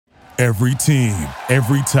Every team,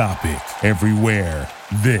 every topic, everywhere.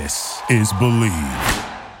 This is Believe.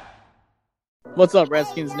 What's up,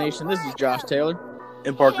 Redskins Nation? This is Josh Taylor.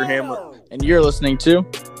 And Parker Hamlet. And you're listening to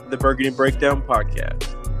the Burgundy Breakdown Podcast.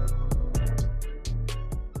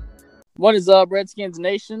 What is up, Redskins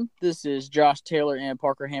Nation? This is Josh Taylor and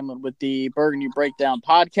Parker Hamlet with the Burgundy Breakdown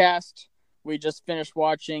Podcast. We just finished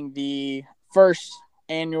watching the first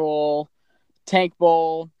annual Tank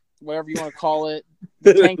Bowl, whatever you want to call it,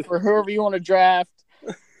 the tank for whoever you want to draft,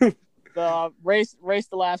 the race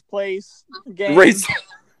to last place game.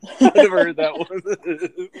 I never heard that one.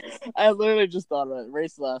 I literally just thought of it.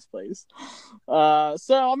 Race to last place. So,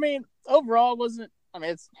 I mean, overall,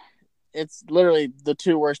 it's literally the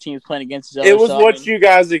two worst teams playing against each other. It was what you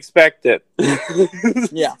guys expected.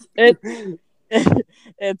 Yeah.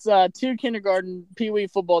 It's two kindergarten Pee-wee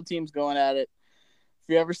football teams going at it.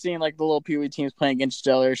 If you ever seen like the little Pee-wee teams playing against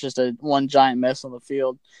each other, it's just one giant mess on the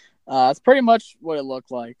field. It's pretty much what it looked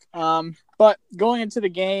like. But going into the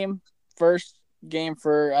game, first game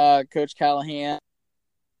for Coach Callahan,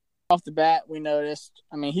 off the bat, we noticed.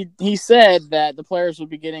 I mean, he said that the players would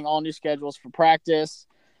be getting all new schedules for practice,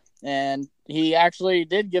 and he actually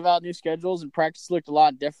did give out new schedules, and practice looked a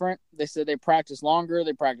lot different. They said they practiced longer,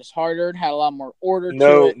 they practiced harder, had a lot more order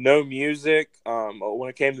to it. No music. When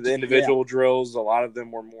it came to the individual drills, a lot of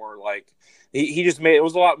them were more like he just made it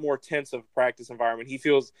was a lot more tense of practice environment. He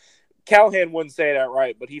feels Callahan wouldn't say that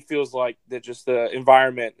right, but he feels like that just the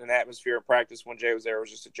environment and atmosphere of practice when Jay was there was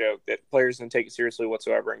just a joke, that players didn't take it seriously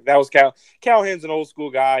whatsoever. And that was Callahan's an old school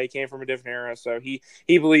guy. He came from a different era, so he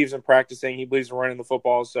believes in practicing. He believes in running the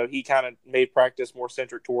football, so he kind of made practice more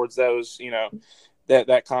centered towards those,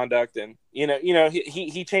 that conduct. And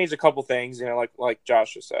he changed a couple things, like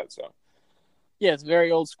Josh just said. So yeah, it's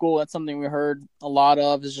very old school. That's something we heard a lot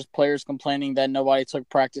of, is just players complaining that nobody took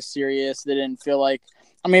practice serious. They didn't feel like.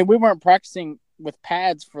 I mean, we weren't practicing with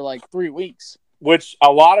pads for like 3 weeks. Which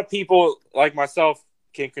a lot of people, like myself,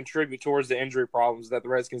 can contribute towards the injury problems that the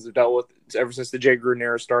Redskins have dealt with ever since the Jay Gruden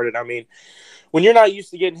era started. I mean, when you're not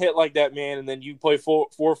used to getting hit like that, man, and then you play four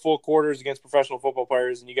full quarters against professional football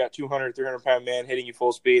players and you got 200, 300-pound man hitting you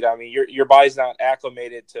full speed, I mean, your body's not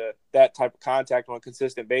acclimated to that type of contact on a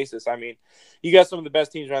consistent basis. I mean, you got some of the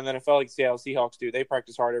best teams around the NFL, like the Seattle Seahawks do. They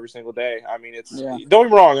practice hard every single day. I mean, Don't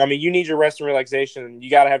get me wrong. I mean, you need your rest and relaxation, and you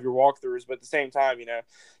got to have your walkthroughs, but at the same time, you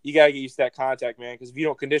got to get used to that contact, man, because if you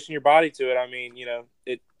don't condition your body to it, I mean,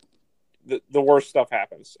 the worst stuff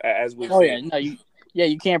happens, as we've seen.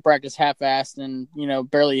 You can't practice half-assed and,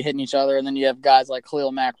 barely hitting each other, and then you have guys like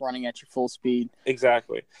Khalil Mack running at your full speed.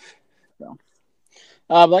 Exactly. So,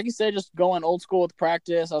 like you said, just going old school with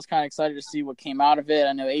practice. I was kind of excited to see what came out of it.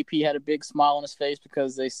 I know AP had a big smile on his face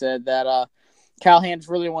because they said that Callahan just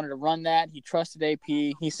really wanted to run that. He trusted AP.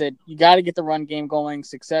 He said, you got to get the run game going.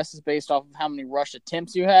 Success is based off of how many rush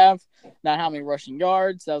attempts you have, not how many rushing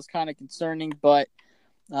yards. That was kind of concerning, but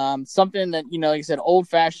something that, like I said,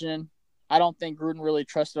 old-fashioned. I don't think Gruden really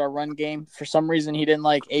trusted our run game. For some reason, he didn't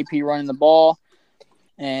like AP running the ball.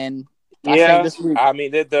 And I think this week, I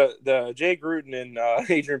mean, the Jay Gruden and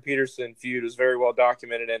Adrian Peterson feud is very well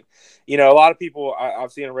documented. And, a lot of people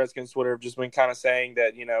I've seen on Redskins Twitter have just been kind of saying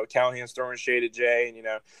that, Callahan's throwing shade at Jay and,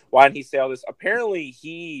 why didn't he say all this? Apparently,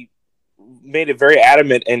 he made it very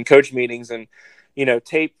adamant in coach meetings and,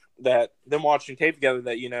 tape that them watching tape together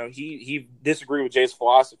that, he disagreed with Jay's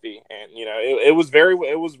philosophy. And, it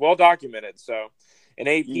was well documented. So, and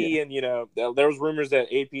AP and, there was rumors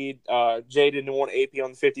that Jay didn't want AP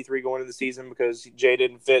on the 53 going into the season because AP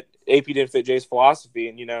didn't fit Jay's philosophy.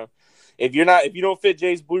 And, if you don't fit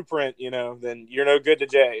Jay's blueprint, then you're no good to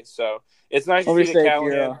Jay. So it's nice to see that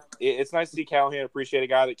Callahan. It's nice to see Callahan appreciate a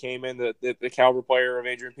guy that came in, the caliber player of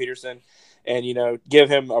Adrian Peterson, and give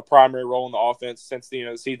him a primary role in the offense since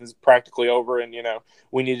the season's practically over, and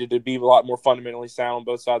we needed to be a lot more fundamentally sound on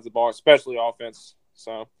both sides of the ball, especially offense.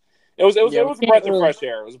 So it was a breath of fresh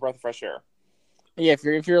air. It was a breath of fresh air. Yeah,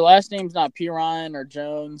 if your last name's not Pirine or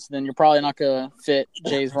Jones, then you're probably not gonna fit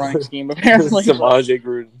Jay's running scheme. Apparently, Jay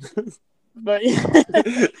Gruden. But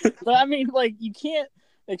I mean, like, you can't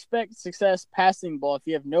expect success passing ball if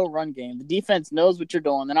you have no run game. The defense knows what you're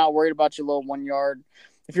doing. They're not worried about your little 1 yard.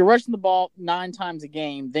 If you're rushing the ball 9 times a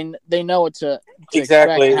game, then they know what to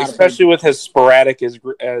exactly, expect, especially with as sporadic as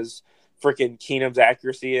freaking Keenum's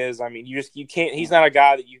accuracy is. I mean, you can't. He's not a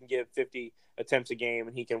guy that you can give 50 attempts a game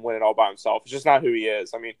and he can win it all by himself. It's just not who he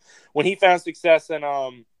is. I mean, when he found success in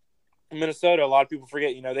Minnesota, a lot of people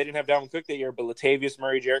forget, they didn't have Dalvin Cook that year, but Latavius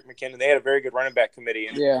Murray, Jerick McKinnon, they had a very good running back committee,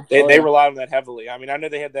 and they relied on that heavily. I mean, I know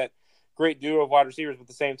they had that great duo of wide receivers, but at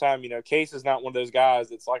the same time, Case is not one of those guys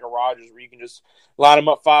that's like a Rodgers where you can just line him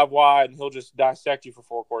up 5 wide and he'll just dissect you for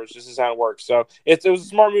 4 quarters. This is how it works. So it was a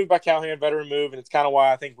smart move by Callahan, veteran move, and it's kind of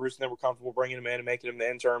why I think Bruce and them were comfortable bringing him in and making him the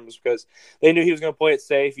interim, was because they knew he was going to play it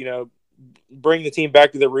safe, bring the team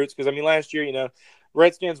back to their roots. Because, last year,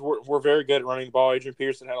 Redskins were very good at running the ball. Adrian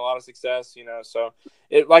Peterson had a lot of success, so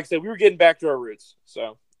like I said, we were getting back to our roots.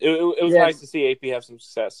 So it was nice to see AP have some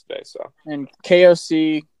success today. So, and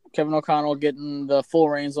KOC, Kevin O'Connell, getting the full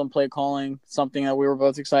reins on play calling, something that we were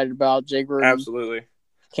both excited about. Jay Gruden absolutely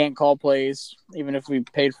can't call plays, even if we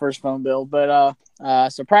paid for his phone bill. But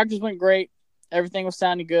so practice went great. Everything was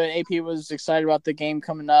sounding good. AP was excited about the game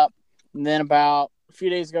coming up. And then about a few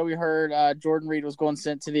days ago, we heard Jordan Reed was going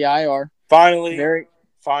sent to the IR. Finally.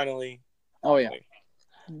 Oh, yeah.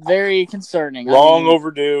 Very concerning. Long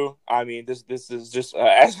overdue. This is just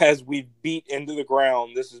as we beat into the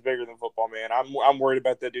ground. This is bigger than football, man. I'm worried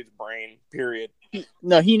about that dude's brain. Period.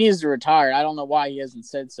 No, he needs to retire. I don't know why he hasn't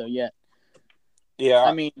said so yet. Yeah,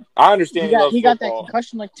 I understand. He got that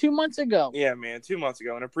concussion like 2 months ago. Yeah, man, 2 months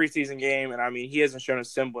ago in a preseason game, and he hasn't shown a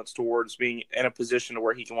semblance towards being in a position to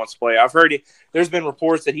where he can want to play. I've heard there's been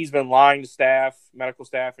reports that he's been lying to medical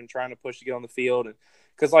staff, and trying to push to get on the field, and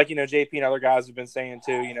because JP and other guys have been saying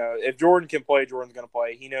too, if Jordan can play, Jordan's going to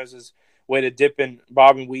play. He knows his way to dip and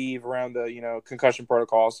bob and weave around the concussion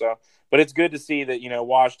protocol. So, but it's good to see that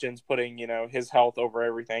Washington's putting his health over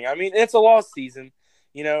everything. It's a lost season.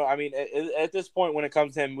 At this point, when it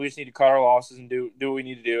comes to him, we just need to cut our losses and do what we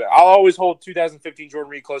need to do. I'll always hold 2015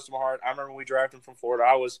 Jordan Reed close to my heart. I remember when we drafted him from Florida.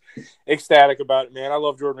 I was ecstatic about it, man. I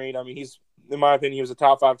love Jordan Reed. He's, in my opinion, he was a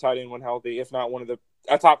top 5 tight end when healthy, if not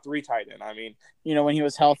a top 3 tight end. When he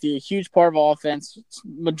was healthy, a huge part of offense.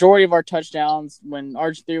 Majority of our touchdowns when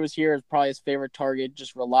RG3 was here is probably his favorite target,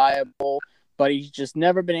 just reliable. But he's just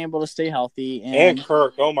never been able to stay healthy. And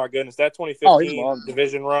Kirk, oh my goodness, that 2015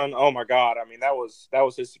 division run, oh my God. That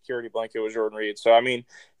was his security blanket with Jordan Reed. So,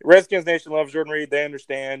 Redskins Nation loves Jordan Reed. They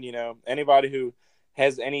understand, anybody who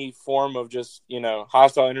has any form of just,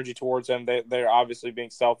 hostile energy towards him, they're obviously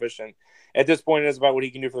being selfish. And at this point, it's about what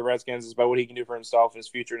he can do for the Redskins. It's about what he can do for himself, his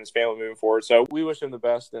future, and his family moving forward. So we wish him the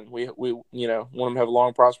best, and we want him to have a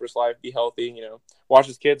long, prosperous life, be healthy, watch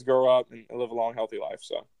his kids grow up and live a long, healthy life.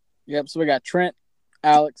 So. Yep, so we got Trent,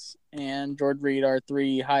 Alex, and Jordan Reed, our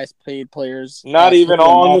 3 highest paid players. Not even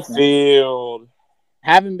on the field.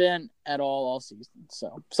 Haven't been at all season.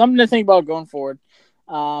 So something to think about going forward.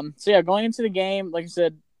 Going into the game, like I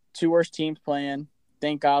said, 2 worst teams playing.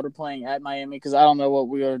 Thank God we're playing at Miami, because I don't know what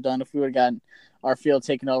we would have done if we would have gotten our field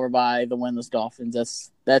taken over by the winless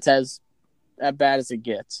Dolphins. That's as bad as it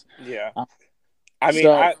gets. Yeah.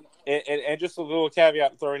 And just a little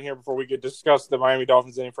caveat to throw in here before we could discuss the Miami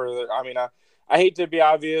Dolphins any further. I hate to be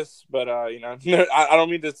obvious, but I don't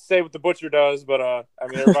mean to say what the butcher does, but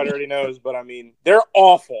everybody already knows. But they're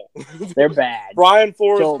awful. They're bad. Brian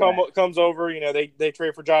Flores comes over. They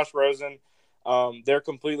trade for Josh Rosen. They're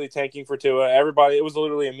completely tanking for Tua. Everybody, it was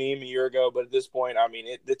literally a meme a year ago, but at this point,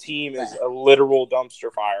 the team is a literal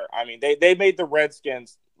dumpster fire. They made the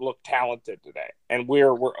Redskins look talented today, and we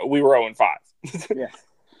were 0-5. Yeah.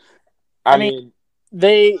 Like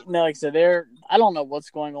I said, I don't know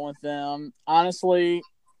what's going on with them. Honestly,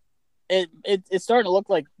 it's starting to look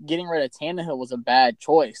like getting rid of Tannehill was a bad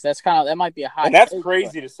choice. That might be a high. And that's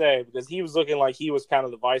crazy to say, because he was looking like he was kind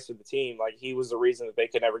of the vice of the team. Like he was the reason that they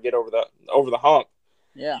could never get over the hump.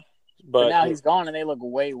 Yeah. But now he's gone and they look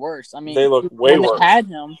way worse. They look way worse. When they had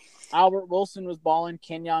him, Albert Wilson was balling.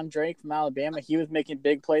 Kenyon Drake from Alabama, he was making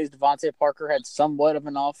big plays. Devontae Parker had somewhat of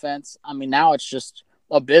an offense. Now it's just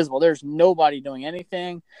abysmal. There's nobody doing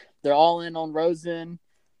anything. They're all in on Rosen.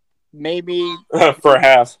 Maybe for a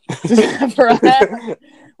half. For a half.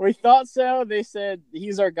 We thought so. They said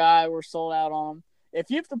he's our guy. We're sold out on him. If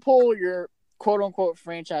you have to pull your quote unquote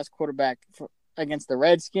franchise quarterback against the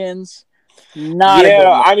Redskins, not.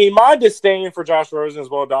 Yeah, my disdain for Josh Rosen is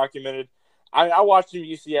well documented. I watched him at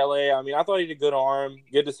UCLA. I thought he had a good arm,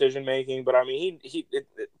 good decision making, but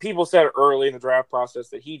people said early in the draft process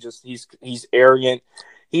that he's arrogant.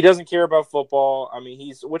 He doesn't care about football.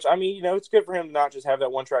 It's good for him to not just have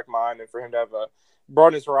that one track mind and for him to have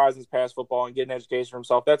broaden his horizons past football and get an education for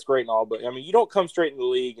himself. That's great and all, but you don't come straight in the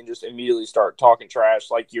league and just immediately start talking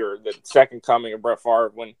trash like you're the second coming of Brett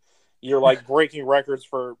Favre when you're like breaking records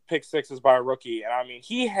for pick sixes by a rookie. And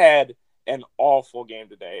he had an awful game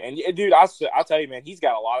today. And dude, I'll tell you, man, he's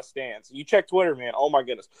got a lot of stands. You check Twitter, man. Oh my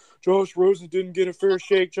goodness. Josh Rosen didn't get a fair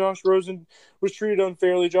shake. Josh Rosen was treated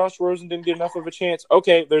unfairly. Josh Rosen didn't get enough of a chance.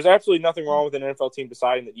 Okay, there's absolutely nothing wrong with an NFL team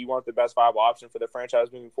deciding that you aren't the best viable option for their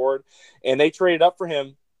franchise moving forward. And they traded up for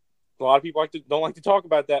him A lot of people don't like to talk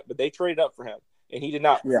about that, but they traded up for him, and he did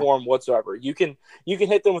not perform whatsoever. You can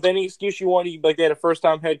hit them with any excuse you want. Like they had a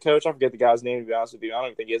first-time head coach. I forget the guy's name, to be honest with you. I don't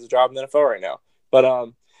even think he has a job in the NFL right now. But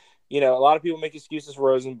a lot of people make excuses for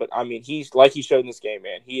Rosen, but I mean, he's like he showed in this game,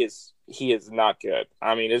 man. He is not good.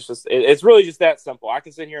 I mean, it's really just that simple. I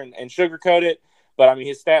can sit here and sugarcoat it, but I mean,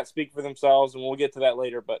 his stats speak for themselves, and we'll get to that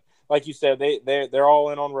later. But like you said, they're all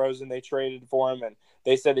in on Rosen. They traded for him, and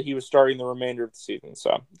they said that he was starting the remainder of the season.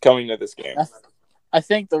 So coming to this game, I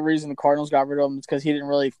think the reason the Cardinals got rid of him is because he didn't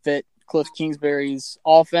really fit Cliff Kingsbury's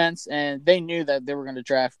offense, and they knew that they were going to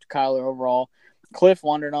draft Kyler overall. Cliff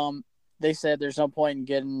wanted him. They said there's no point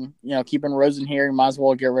in keeping Rosen here. You might as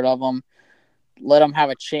well get rid of him. Let him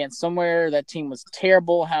have a chance somewhere. That team was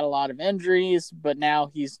terrible, had a lot of injuries, but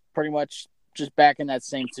now he's pretty much just back in that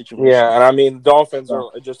same situation. Yeah, and I mean, the Dolphins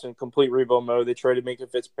are just in complete rebuild mode. They traded Minka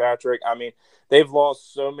Fitzpatrick. I mean, they've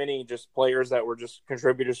lost so many just players that were just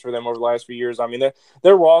contributors for them over the last few years. I mean,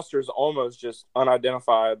 their roster is almost just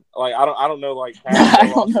unidentified. Like I don't know. Like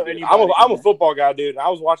I don't know anybody. I'm a football guy, dude. And I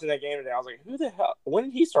was watching that game today. I was like, who the hell? When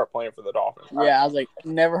did he start playing for the Dolphins? Yeah, I was like,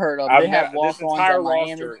 never heard of. They have walk-ons at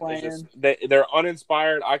Miami playing. They're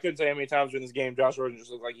uninspired. I couldn't say how many times during this game Josh Rosen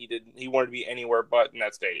just looked like he wanted to be anywhere but in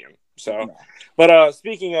that stadium. So, but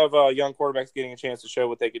speaking of young quarterbacks getting a chance to show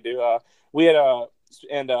what they could do, we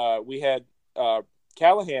had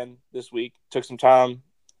Callahan this week took some time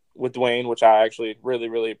with Dwayne, which I actually really,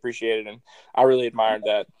 really appreciated, and I really admired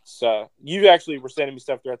that. So you actually were sending me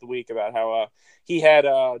stuff throughout the week about how he had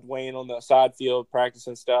Dwayne on the side field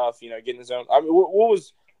practicing stuff, getting his own. I mean, what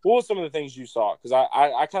was some of the things you saw? Because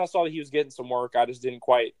I kind of saw that he was getting some work. I just didn't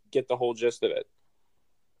quite get the whole gist of it.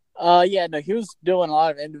 He was doing a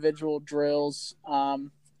lot of individual drills. I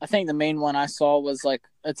think the main one I saw was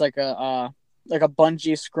it's like a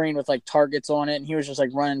bungee screen with like targets on it, and he was just like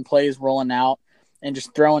running plays, rolling out, and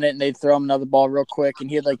just throwing it, and they'd throw him another ball real quick, and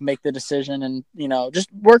he'd like make the decision, and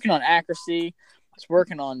just working on accuracy, just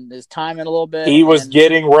working on his timing a little bit. He was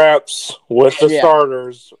getting reps with the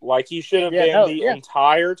starters like he should have been the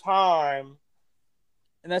entire time.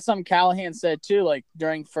 And that's something Callahan said too, like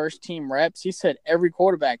during first team reps. He said every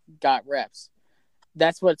quarterback got reps.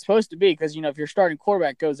 That's what it's supposed to be because, if your starting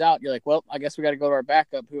quarterback goes out, you're like, well, I guess we got to go to our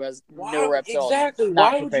backup who has no reps. Exactly.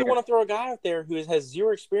 Why would you want to throw a guy out there who has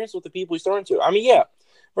zero experience with the people he's throwing to? I mean, yeah,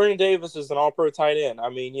 Vernon Davis is an all-pro tight end. I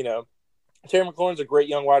mean, Terry McLaurin's a great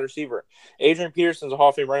young wide receiver. Adrian Peterson's a Hall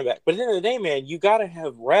of Fame running back. But at the end of the day, man, you got to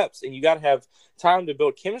have reps and you got to have time to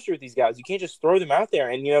build chemistry with these guys. You can't just throw them out there.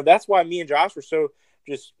 And, that's why me and Josh were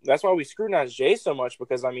that's why we scrutinized Jay so much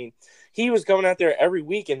because, I mean, he was coming out there every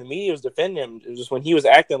week and the media was defending him just when he was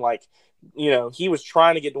acting like, he was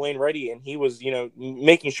trying to get Dwayne ready and he was,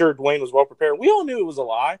 making sure Dwayne was well prepared. We all knew it was a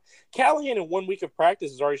lie. Callahan in 1 week of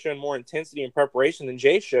practice has already shown more intensity and preparation than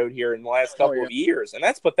Jay showed here in the last couple of years. And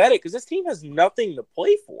that's pathetic because this team has nothing to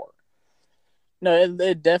play for. No,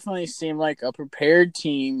 it definitely seemed like a prepared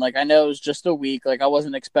team. Like, I know it was just a week. Like, I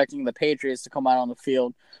wasn't expecting the Patriots to come out on the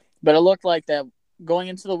field. But it looked like that going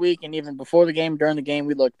into the week and even before the game, during the game,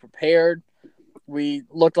 we looked prepared. We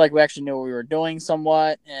looked like we actually knew what we were doing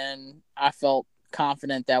somewhat, and I felt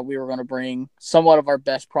confident that we were going to bring somewhat of our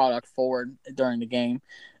best product forward during the game.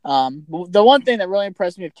 The one thing that really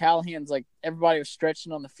impressed me with Callahan's like everybody was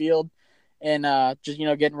stretching on the field and just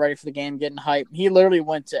getting ready for the game, getting hyped. He literally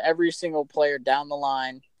went to every single player down the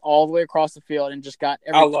line, all the way across the field, and just got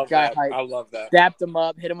every guy hyped. I love that. Dapped him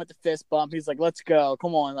up, hit him with the fist bump. He's like, "Let's go,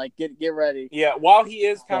 come on, like get ready." Yeah, while he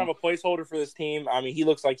is kind of a placeholder for this team, I mean, he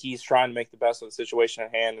looks like he's trying to make the best of the situation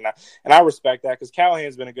at hand, and I respect that because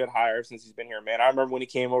Callahan's been a good hire since he's been here, man. I remember when he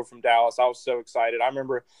came over from Dallas, I was so excited. I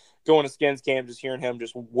remember going to Skins camp, just hearing him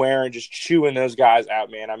just chewing those guys out,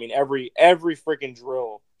 man. I mean, every freaking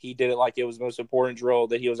drill, he did it like it was the most important drill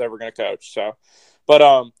that he was ever going to coach. So,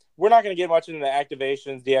 but we're not going to get much into the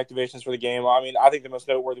activations, deactivations for the game. I mean, I think the most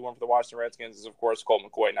noteworthy one for the Washington Redskins is, of course, Colt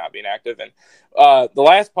McCoy not being active. And the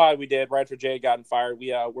last pod we did, right after Jay had gotten fired,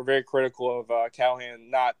 we were very critical of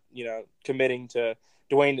Callahan not, committing to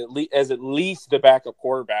Dwayne as at least the backup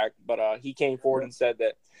quarterback. But he came forward and said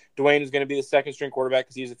that Dwayne is going to be the second-string quarterback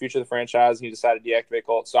because he's the future of the franchise, and he decided to deactivate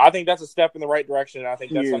Colt. So I think that's a step in the right direction, and I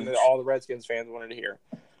think that's something that all the Redskins fans wanted to hear.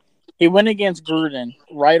 He went against Gruden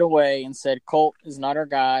right away and said, Colt is not our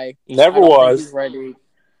guy. Never was. He's ready.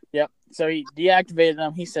 Yep. So he deactivated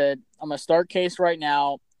him. He said, I'm going to start Case right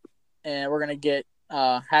now, and we're going to get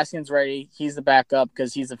Haskins ready. He's the backup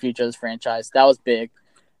because he's the future of this franchise. That was big.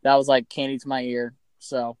 That was like candy to my ear.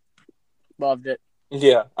 So, loved it.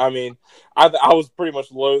 Yeah, I mean, I was pretty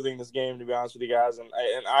much loathing this game, to be honest with you guys, and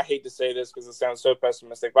I hate to say this because it sounds so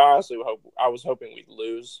pessimistic, but honestly, I was hoping we'd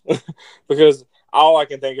lose because all I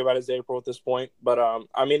can think about is April at this point. But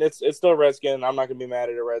I mean, it's still Redskins. I'm not gonna be mad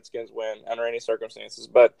at a Redskins win under any circumstances.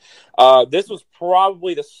 But this was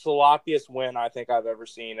probably the sloppiest win I think I've ever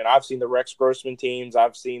seen. And I've seen the Rex Grossman teams.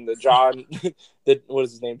 I've seen the John, what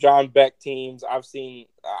is his name, John Beck teams. I've seen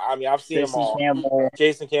them all.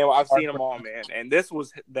 Jason Campbell. I've seen them all, man. And this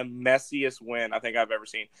was the messiest win I think I've ever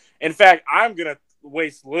seen. In fact, I'm gonna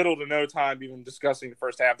waste little to no time even discussing the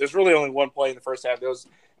first half. There's really only one play in the first half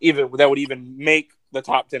that would even make the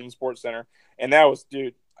top 10 in Sports Center, and that was,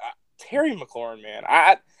 Terry McLaurin, man.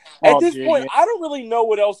 At this point, I don't really know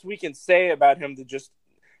what else we can say about him to just,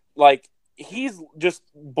 like, he's just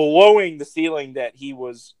blowing the ceiling that he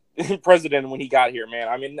was president when he got here, man.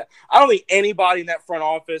 I mean, I don't think anybody in that front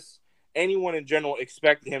office, anyone in general,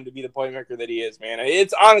 expected him to be the playmaker that he is, man.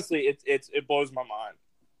 It's honestly, it blows my mind.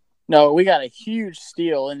 No, we got a huge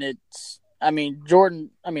steal, and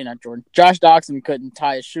Josh Doctson couldn't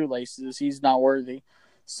tie his shoelaces. He's not worthy.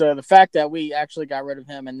 So the fact that we actually got rid of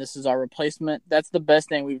him and this is our replacement, that's the best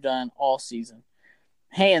thing we've done all season.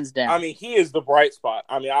 Hands down. I mean, he is the bright spot.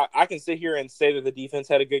 I mean, I can sit here and say that the defense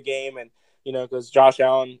had a good game, and, because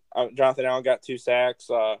Jonathan Allen got 2 sacks.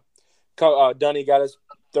 Dunny got his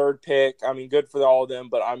 3rd pick. I mean, good for all of them.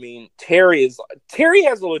 But, I mean, Terry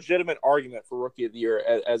has a legitimate argument for Rookie of the Year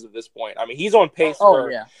as of this point. I mean, he's on pace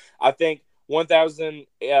for, I think,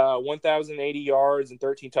 1,080 yards and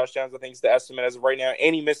 13 touchdowns, I think is the estimate as of right now.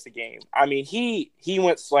 And he missed the game. I mean, he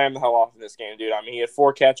went slam the hell off in this game, dude. I mean, he had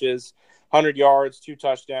 4 catches, 100 yards, 2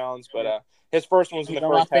 touchdowns. But his first one was in the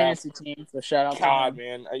first half. Fantasy team, so shout out God, to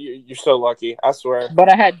him. man, you're so lucky. I swear.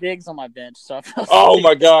 But I had Diggs on my bench, so I felt oh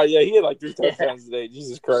my God, yeah, he had like 3 touchdowns today.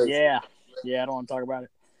 Jesus Christ. Yeah, I don't want to talk about it.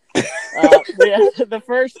 The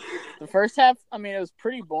first half, I mean, it was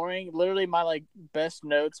pretty boring. Literally, my best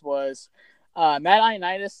notes was Matt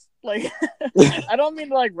Ioannidis. Like, I don't mean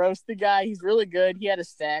to roast the guy. He's really good. He had a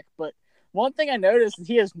sack, but one thing I noticed is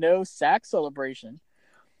he has no sack celebration.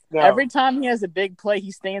 No. Every time he has a big play,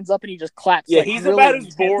 he stands up and he just claps. Yeah, he's really about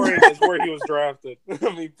as boring as where he was drafted.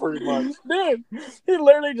 I mean, pretty much. Dude, he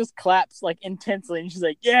literally just claps intensely, and she's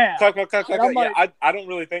like, "Yeah." I don't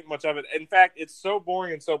really think much of it. In fact, it's so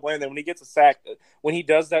boring and so bland that when he gets a sack, when he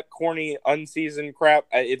does that corny, unseasoned crap,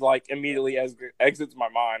 it immediately exits my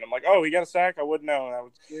mind. I'm like, "Oh, he got a sack? I wouldn't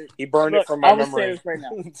know." He burned it from my memory. Say this right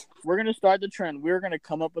now. We're gonna start the trend. We're gonna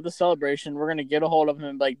come up with a celebration. We're gonna get a hold of him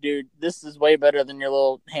and be like, "Dude, this is way better than your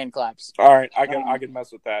little hand claps." All right, I can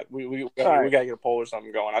mess with that. We gotta get a poll or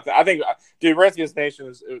something going. I think, dude, Redskins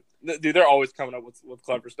Nation dude, they're always coming up with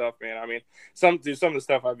clever stuff, man. I mean, some of the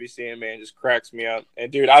stuff I'd be seeing, man, just cracks me up.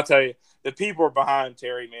 And dude, I'll tell you, the people are behind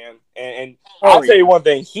Terry, man. And I'll tell you one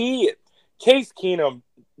thing, Case Keenum,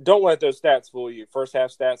 don't let those stats fool you. First half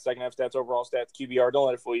stats, second half stats, overall stats, QBR, don't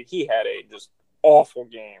let it fool you. He had a just awful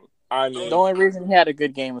game. I mean, the only reason he had a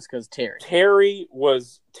good game was because Terry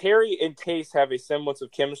and Case have a semblance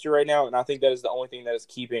of chemistry right now, and I think that is the only thing that is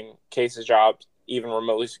keeping Case's job even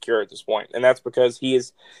remotely secure at this point. And that's because he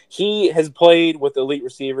has played with elite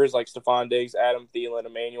receivers like Stephon Diggs, Adam Thielen,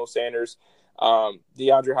 Emmanuel Sanders,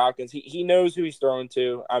 DeAndre Hopkins. He knows who he's throwing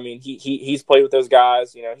to. I mean, he's played with those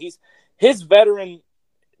guys. The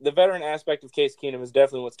veteran aspect of Case Keenum is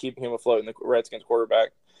definitely what's keeping him afloat in the Redskins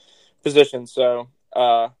quarterback position. So.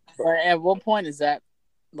 At what point is that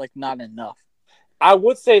not enough? I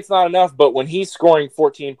would say it's not enough, but when he's scoring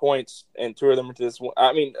 14 points and 2 of them to this one,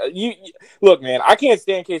 I mean, you look, man, I can't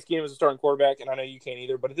stand Case Keenum as a starting quarterback, and I know you can't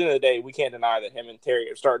either. But at the end of the day, we can't deny that him and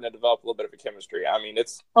Terry are starting to develop a little bit of a chemistry. I mean,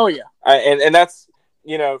 it's and that's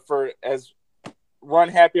for as run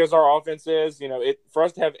happy as our offense is, for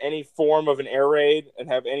us to have any form of an air raid and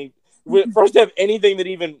have any. For us to have anything that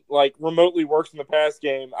even remotely works in the pass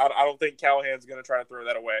game, I don't think Callahan's going to try to throw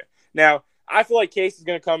that away. Now, I feel like Case is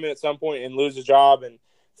going to come in at some point and lose his job and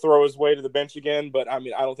throw his way to the bench again, but I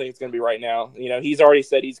mean, I don't think it's going to be right now. He's already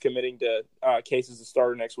said he's committing to Case as a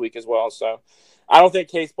starter next week as well. So I don't think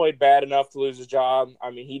Case played bad enough to lose his job. I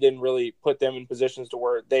mean, he didn't really put them in positions to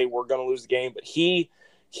where they were going to lose the game, but he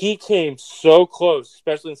came so close,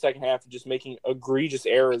 especially in the second half, of just making egregious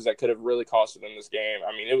errors that could have really costed them this game.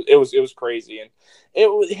 I mean, it was crazy. And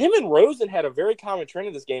him and Rosen had a very common trend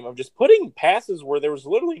in this game of just putting passes where there was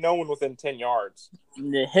literally no one within 10 yards.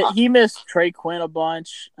 He missed Trey Quinn a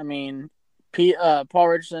bunch. I mean, Paul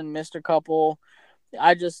Richardson missed a couple.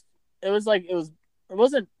 It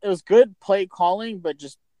was good play calling, but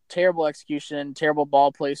just terrible execution, terrible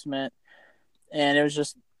ball placement. And it was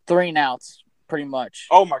just 3 and outs. Pretty much.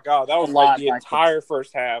 Oh my God, that was the entire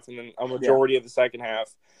first half, and then a majority of the second half.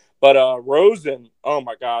 But Rosen, oh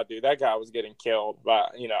my God, dude, that guy was getting killed by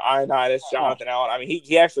Ioannidis, Jonathan Allen. I mean,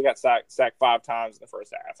 he actually got sacked 5 times in the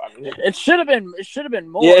first half. I mean, it should have been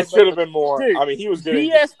more. Yeah, it should have been more. Dude, I mean, he was good.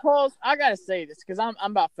 BS calls. I gotta say this because I'm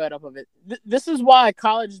about fed up of it. This is why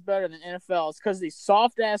college is better than NFL. It's because these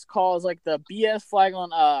soft ass calls like the BS flag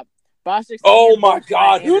on Bostic. Oh my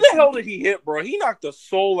God, who the hell did he hit, bro? He knocked the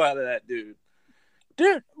soul out of that dude.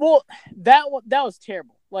 Dude, well, that was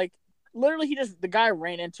terrible. Like. Literally, the guy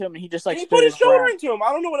ran into him and he just he put his shoulder into him.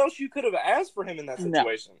 I don't know what else you could have asked for him in that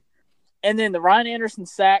situation. No. And then the Ryan Anderson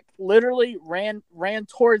sack literally ran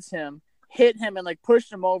towards him, hit him, and like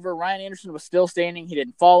pushed him over. Ryan Anderson was still standing. He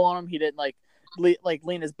didn't fall on him. He didn't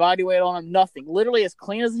lean his body weight on him. Nothing. Literally as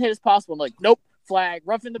clean as a hit as possible. Like, nope, flag,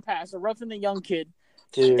 roughing the passer, roughing the young kid.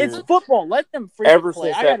 Dude. It's football. Let them free Ever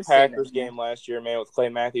play. since that Packers game last year, man, with Clay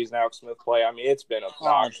Matthews and Alex Smith play, I mean, it's been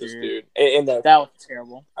obnoxious, dude. That was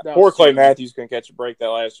terrible. Poor Clay Matthews couldn't catch a break that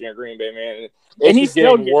last year in Green Bay, man. And he's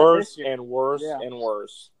getting worse and worse and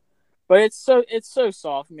worse. But it's so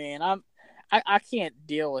soft, man. I can't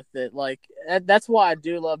deal with it. Like that's why I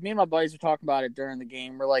do love. Me and my buddies were talking about it during the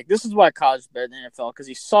game. We're like, this is why college is better than NFL because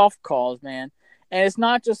these soft calls, man. And it's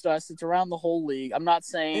not just us; it's around the whole league. I'm not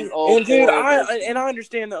saying, dude, I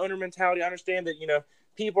understand the owner mentality. I understand that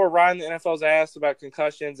people are riding the NFL's ass about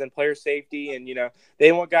concussions and player safety, and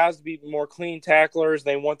they want guys to be more clean tacklers.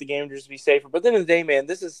 They want the game to just be safer. But at the end of the day, man,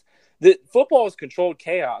 football is controlled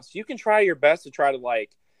chaos. You can try your best to try to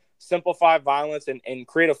simplify violence and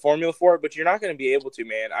create a formula for it, but you're not going to be able to,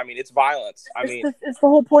 man. I mean, it's violence. It's the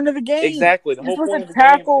whole point of the game. Exactly, the whole point of the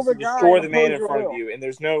game is to destroy the man in front of you, and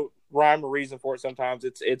there's no rhyme or reason for it. Sometimes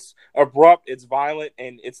it's abrupt, it's violent,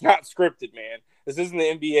 and it's not scripted, man. This isn't the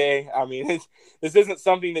NBA. I mean, this isn't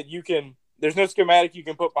something that there's no schematic you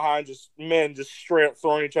can put behind just men just straight up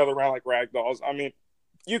throwing each other around like rag dolls. I mean,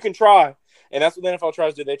 you can try, and that's what the NFL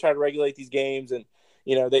tries to do. They try to regulate these games, and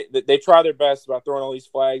they try their best about throwing all these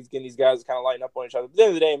flags, getting these guys to kind of lighten up on each other. But at the end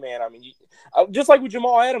of the day, man, I mean, just like with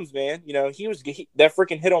Jamal Adams, man, that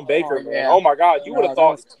freaking hit on Baker, man. Oh my God, you would have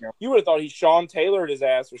thought he Sean Taylored his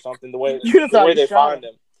ass or something. The way they find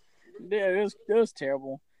him, yeah, it was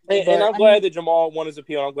terrible. And I'm glad that Jamal won his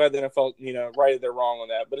appeal. I'm glad the NFL, righted their wrong on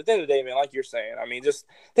that. But at the end of the day, man, like you're saying, I mean,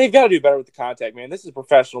 they've got to do better with the contact, man. This is a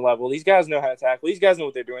professional level. These guys know how to tackle. These guys know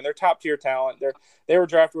what they're doing. They're top tier talent. They were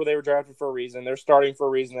drafted where they were drafted for a reason. They're starting for a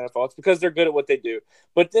reason in the NFL. It's because they're good at what they do.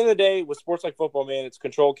 But at the end of the day, with sports like football, man, it's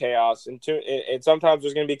controlled chaos, and sometimes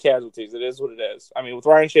there's going to be casualties. It is what it is. I mean, with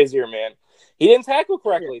Ryan Shazier, man, he didn't tackle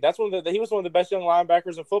correctly. That's he was one of the best young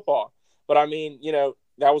linebackers in football. But I mean,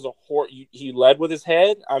 that was he led with his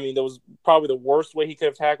head. I mean, that was probably the worst way he could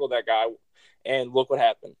have tackled that guy. And look what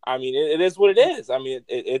happened. I mean, it is what it is. I mean,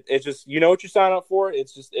 it's just, what you sign up for.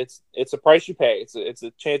 It's just, it's a price you pay. It's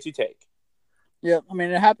a chance you take. Yeah. I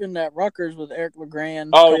mean, it happened at Rutgers with Eric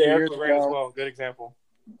LeGrand. Oh yeah, Eric LeGrand as well. Good example.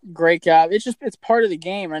 Great guy. It's part of the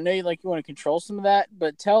game. I know you want to control some of that,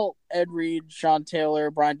 but tell Ed Reed, Sean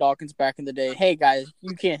Taylor, Brian Dawkins back in the day, hey guys,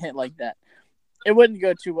 you can't hit like that. It wouldn't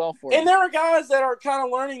go too well for you. And there are guys that are kind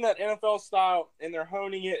of learning that NFL style, and they're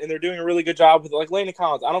honing it, and they're doing a really good job with it, like Landon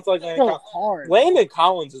Collins. I don't feel like Landon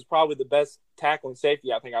Collins is probably the best tackling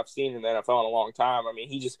safety I think I've seen in the NFL in a long time. I mean,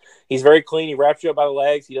 he's very clean. He wraps you up by the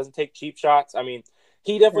legs. He doesn't take cheap shots. I mean,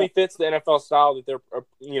 he definitely fits the NFL style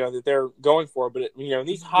that they're going for. But in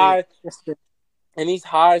these high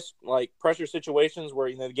like pressure situations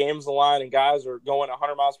where the game's the line and guys are going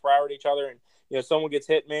 100 miles per hour at each other, and someone gets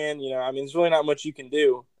hit, man, I mean, there's really not much you can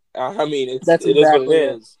do. I mean, it is what it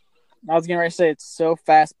is. I was going to say it's so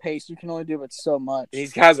fast-paced. You can only do but so much.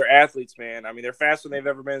 These guys are athletes, man. I mean, they're faster than they've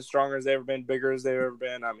ever been, stronger as they've ever been, bigger as they've ever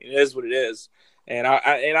been. I mean, it is what it is. And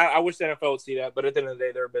I wish the NFL would see that, but at the end of the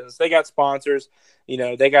day, they're a business. They got sponsors.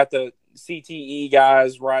 They got the CTE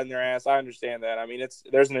guys riding their ass. I understand that. I mean,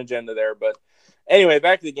 there's an agenda there. But anyway,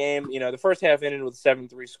 back to the game. The first half ended with a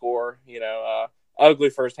 7-3 score. Ugly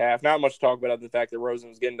first half. Not much to talk about other than the fact that Rosen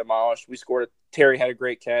was getting demolished. We scored. Terry had a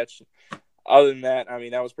great catch. Other than that, I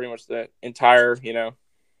mean, that was pretty much the entire,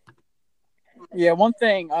 Yeah, one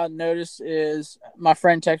thing I noticed is my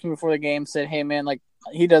friend texted me before the game, said, hey, man,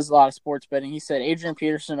 he does a lot of sports betting. He said Adrian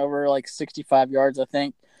Peterson over 65 yards, I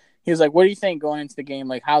think. He was like, what do you think going into the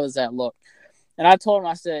game? How does that look? And I told him,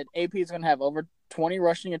 I said, AP is going to have over 20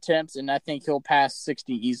 rushing attempts, and I think he'll pass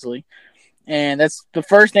 60 easily. And that's the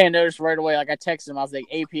first thing I noticed right away. I texted him. I was like,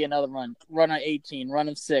 AP, another run of 18, run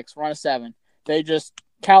of 6, run of 7.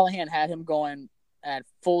 Callahan had him going at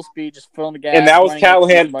full speed, just filling the gas. And that was running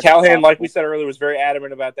it as much as Callahan, like we possible. said earlier, was very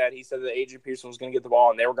adamant about that. He said that Adrian Peterson was going to get the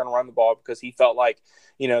ball and they were going to run the ball because he felt like,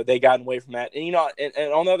 you know, they gotten away from that. And, you know,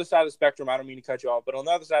 and on the other side of the spectrum, I don't mean to cut you off, but on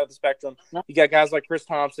the other side of the spectrum, you got guys like Chris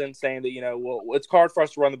Thompson saying that, you know, well, it's hard for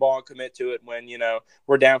us to run the ball and commit to it when, you know,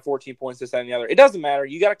 we're down 14 points, this, that, and the other. It doesn't matter.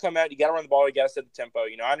 You got to come out. You got to run the ball. You got to set the tempo.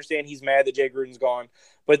 You know, I understand he's mad that Jay Gruden's gone.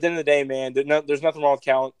 But at the end of the day, man, there's nothing wrong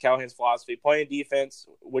with Callahan's philosophy. Playing defense,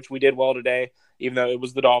 which we did well today, even though it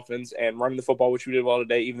was the Dolphins, and running the football, which we did well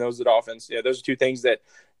today, even though it was the Dolphins. Yeah, those are two things that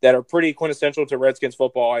are pretty quintessential to Redskins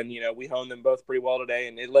football, and, you know, we honed them both pretty well today,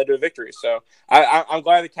 and it led to a victory. So I'm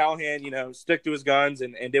glad that Callahan, you know, stuck to his guns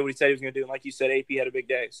and did what he said he was going to do. And like you said, AP had a big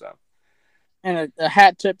day. So, And a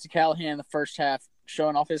hat tip to Callahan in the first half,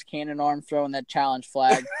 showing off his cannon arm, throwing that challenge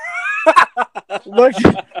flag. look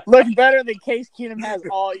better than Case Keenum has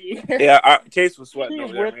all year. Yeah, Case was sweating He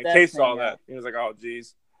over there, whipped man. that Case thing saw out. that. He was like, oh,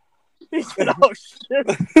 geez. He said, oh,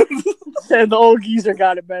 shit. Said the old geezer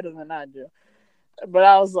got it better than I do. But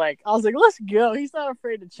I was like, let's go. He's not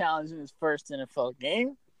afraid to challenge in his first NFL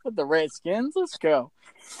game with the Redskins. Let's go.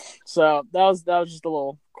 So that was just a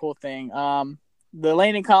little cool thing. The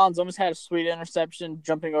Landon Collins almost had a sweet interception,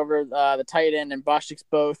 jumping over the tight end and Bostick's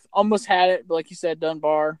both. Almost had it, but like you said,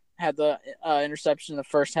 Dunbar had the interception in the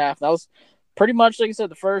first half. That was pretty much, like I said,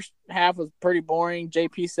 the first half was pretty boring.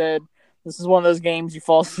 JP said, this is one of those games you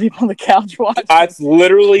fall asleep on the couch watching. That's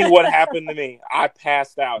literally what happened to me. I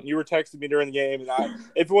passed out. You were texting me during the game, and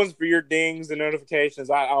if it wasn't for your dings and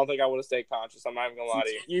notifications, I don't think I would have stayed conscious. I'm not even going to lie to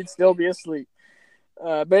you. You'd still be asleep.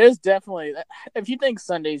 But it's definitely, if you think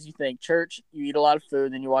Sundays, you think church, you eat a lot of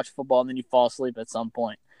food, then you watch football, and then you fall asleep at some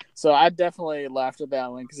point. So I definitely laughed at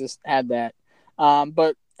that one because it had that.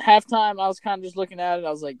 But halftime, I was kind of just looking at it.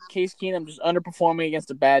 I was like, Case Keenum just underperforming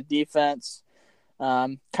against a bad defense.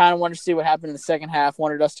 Kind of wanted to see what happened in the second half.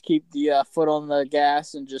 Wanted us to keep the foot on the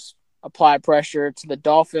gas and just apply pressure to the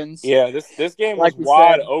Dolphins. Yeah, this game was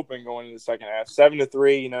wide open going into the second half,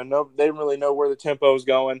 7-3. You know, they didn't really know where the tempo was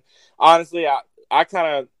going. Honestly, I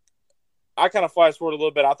kind of flash forward a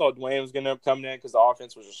little bit. I thought Dwayne was going to end up coming in because the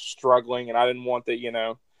offense was just struggling, and I didn't want that. You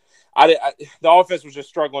know, the offense was just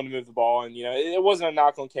struggling to move the ball, and, you know, it wasn't a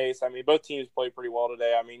knock on Case. I mean, both teams played pretty well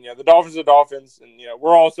today. I mean, you know, the Dolphins are Dolphins, and, you know,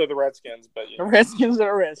 we're also the Redskins, but, you know, the Redskins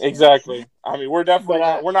are Redskins. Exactly. I mean, we're definitely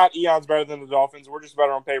we're not eons better than the Dolphins. We're just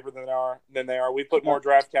better on paper than they are. We put more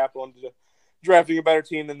draft capital into drafting a better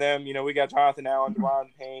team than them. You know, we got Jonathan Allen,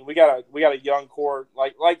 Deron Payne. We got a young core,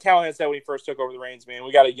 like Callahan said when he first took over the reins, man.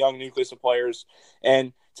 We got a young nucleus of players,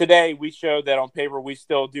 and today we showed that on paper we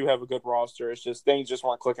still do have a good roster. It's just things just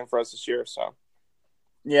weren't clicking for us this year. So,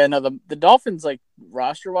 yeah, no, the Dolphins, like,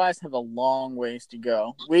 roster wise, have a long ways to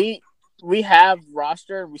go. We have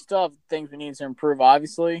roster. We still have things we need to improve.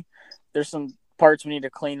 Obviously, there's some parts we need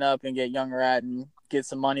to clean up and get younger at and get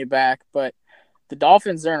some money back, but the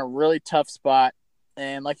Dolphins are in a really tough spot,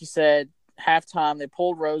 and like you said, halftime they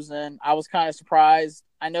pulled Rosen. I was kind of surprised.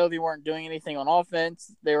 I know they weren't doing anything on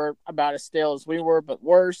offense. They were about as stale as we were, but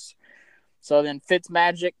worse. So then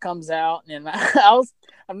Fitzmagic comes out, and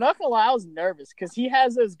I'm not gonna lie, I was nervous because he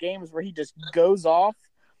has those games where he just goes off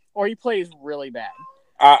or he plays really bad.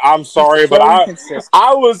 I'm sorry, but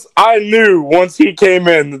I knew once he came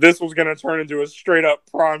in that this was going to turn into a straight up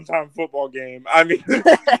primetime football game. I mean,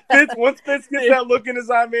 once Fitz gets that look in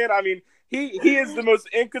his eye, man, I mean, he is the most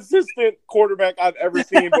inconsistent quarterback I've ever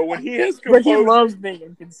seen. But when he has composure, he loves being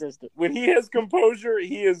inconsistent. When he has composure,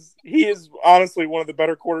 he is honestly one of the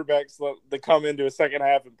better quarterbacks that come into a second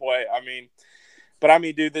half and play. I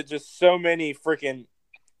mean, dude, there's just so many freaking.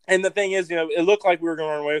 And the thing is, you know, it looked like we were going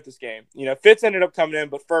to run away with this game. You know, Fitz ended up coming in,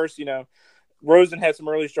 but first, you know, Rosen had some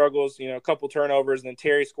early struggles, you know, a couple turnovers, and then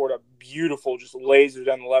Terry scored a beautiful, just laser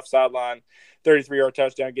down the left sideline, 33-yard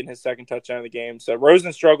touchdown, getting his second touchdown of the game. So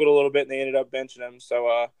Rosen struggled a little bit, and they ended up benching him.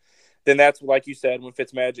 So then that's, like you said, when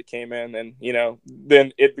Fitzmagic came in, and, you know,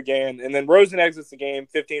 then it began. And then Rosen exits the game,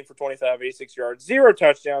 15 for 25, 86 yards, 0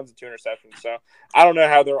 touchdowns and 2 interceptions. So I don't know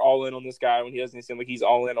how they're all in on this guy when he doesn't seem like he's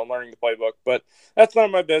all in on learning the playbook. But that's none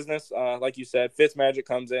of my business. Like you said, Fitzmagic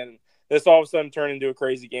comes in. This all of a sudden turned into a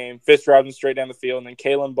crazy game. Fitz drives him straight down the field, and then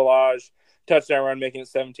Kalen Ballage touchdown run, making it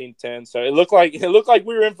 17-10. So it looked like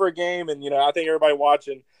we were in for a game. And, you know, I think everybody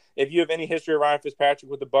watching, if you have any history of Ryan Fitzpatrick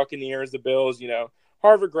with the Buccaneers, the Bills, you know,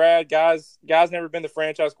 Harvard grad, guy's never been the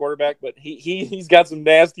franchise quarterback, but he's got some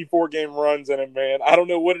nasty 4-game runs in him, man. I don't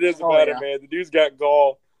know what it is about him, man. The dude's got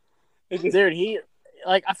gall. Dude,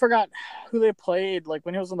 I forgot who they played, like,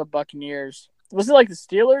 when he was on the Buccaneers. Was it like the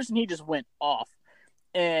Steelers? And he just went off.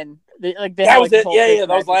 And that was it. Yeah, that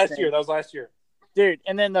was last year. Dude,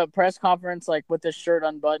 and then the press conference, like, with the shirt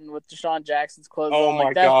unbuttoned, with Deshaun Jackson's clothes Oh on. my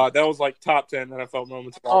Like, God, that was like top 10 NFL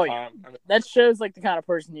moments of all time. I mean, that shows, like, the kind of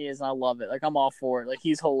person he is, and I love it. Like, I'm all for it. Like,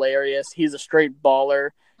 he's hilarious. He's a straight baller.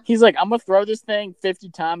 He's like, I'm going to throw this thing 50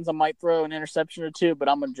 times. I might throw an interception or two, but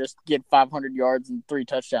I'm going to just get 500 yards and 3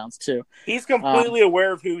 touchdowns, too. he's completely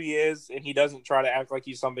aware of who he is, and he doesn't try to act like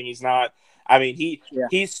he's something he's not. I mean,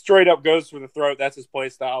 he straight up goes for the throat. That's his play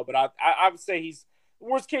style. But I would say he's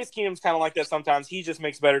worst case Keenum's kind of like that sometimes. He just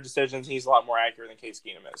makes better decisions. He's a lot more accurate than Case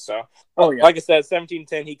Keenum is. So, like I said,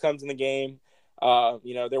 17-10, he comes in the game.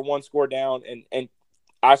 They're 1 score down, and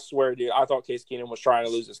I swear, dude, I thought Case Keenum was trying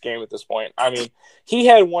to lose this game at this point. I mean, he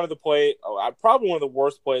had probably one of the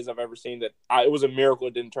worst plays I've ever seen. It was a miracle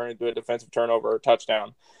it didn't turn into a defensive turnover or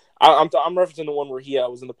touchdown. I'm referencing the one where he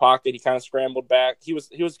was in the pocket. He kind of scrambled back. He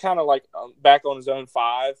was kind of like back on his own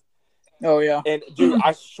 5. Oh, yeah. And, dude,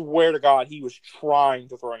 I swear to God, he was trying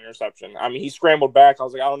to throw an interception. I mean, he scrambled back. I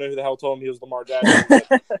was like, I don't know who the hell told him he was Lamar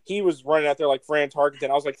Jackson. He was running out there like Fran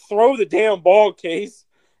Tarkenton. I was like, throw the damn ball, Case.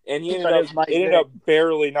 And he ended up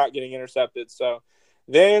barely not getting intercepted. So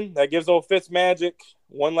then that gives old Fitz magic.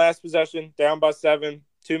 One last possession, down by 7,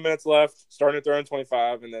 2 minutes left, starting to throw in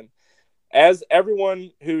 25. And then as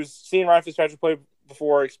everyone who's seen Ryan Fitzpatrick play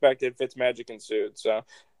before expected, Fitz magic ensued. So,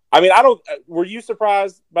 I mean, were you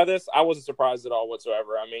surprised by this? I wasn't surprised at all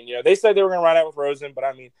whatsoever. I mean, they said they were going to run out with Rosen, but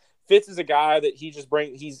I mean, Fitz is a guy that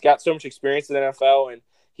he's got so much experience in the NFL, and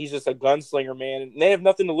he's just a gunslinger, man. And they have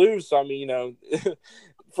nothing to lose. So, I mean,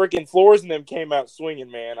 freaking Flores and them came out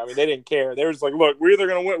swinging, man. I mean, they didn't care. They were just like, look, we're either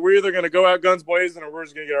going to win, we're either going to go out guns blazing, or we're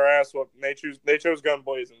just going to get our ass whooped. And they chose gun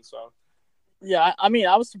blazing, so. Yeah, I mean,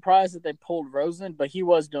 I was surprised that they pulled Rosen, but he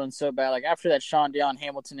was doing so bad. Like, after that Sean Dion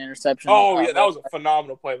Hamilton interception. Oh, yeah, that was a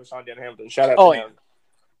phenomenal play with Sean Dion Hamilton. Shout out to him.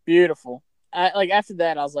 Beautiful. After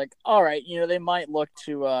that, I was like, all right, they might look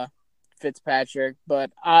to Fitzpatrick,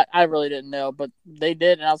 but I really didn't know. But they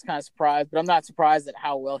did, and I was kind of surprised. But I'm not surprised at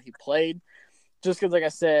how well he played. Just because, like I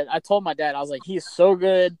said, I told my dad, I was like, he's so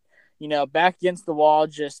good, back against the wall,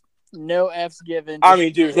 just no F's given. I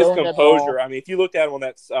mean, dude, his composure. I mean, if you looked at him on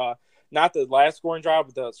that not the last scoring drive,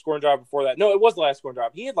 but the scoring drive before that. No, it was the last scoring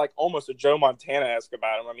drive. He had like almost a Joe Montana-esque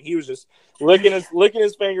about him. I mean, he was just licking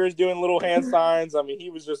his fingers, doing little hand signs. I mean, he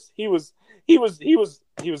was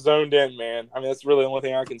zoned in, man. I mean, that's really the only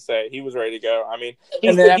thing I can say. He was ready to go. I mean,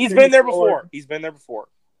 he's been there before. He's been there before.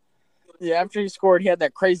 Yeah, after he scored, he had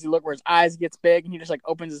that crazy look where his eyes gets big and he just like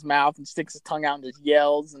opens his mouth and sticks his tongue out and just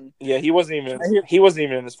yells. And yeah, he wasn't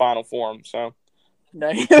even in his final form. So. No,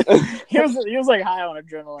 he was like high on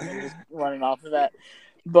adrenaline and just running off of that.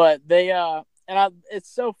 But it's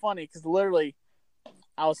so funny because literally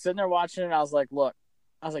I was sitting there watching it and I was like, look,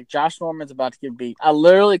 Josh Norman's about to get beat. I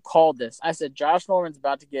literally called this. I said, Josh Norman's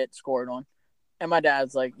about to get scored on. And my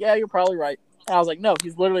dad's like, yeah, you're probably right. And I was like, no,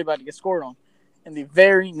 he's literally about to get scored on. And the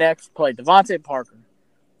very next play, Devontae Parker,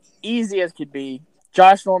 easy as could be,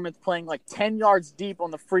 Josh Norman's playing like 10 yards deep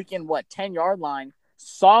on the freaking 10-yard line.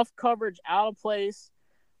 Soft coverage, out of place.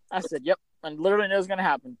 I said, yep. I literally knew it was going to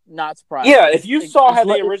happen. Not surprised. Yeah, if you saw how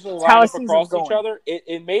they originally lined up across each other,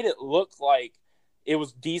 it made it look like it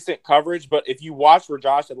was decent coverage. But if you watch where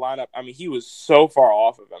Josh had lined up, I mean, he was so far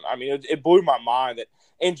off of him. I mean, it blew my mind.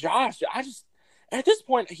 And Josh, at this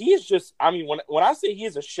point, he is just, I mean, when I say he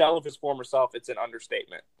is a shell of his former self, it's an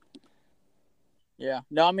understatement. Yeah.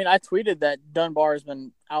 No, I mean, I tweeted that Dunbar has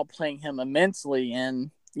been outplaying him immensely. And,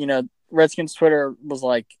 Redskins Twitter was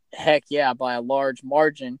like, heck yeah, by a large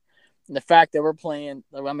margin. And the fact that we're playing,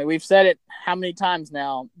 I mean, we've said it how many times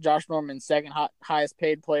now, Josh Norman's second highest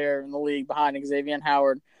paid player in the league behind Xavier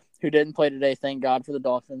Howard, who didn't play today, thank God, for the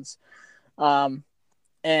Dolphins. And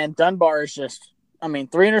Dunbar is just, I mean,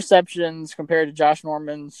 3 interceptions compared to Josh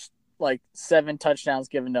Norman's, 7 touchdowns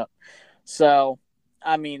given up. So,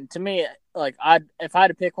 I mean, to me, if I had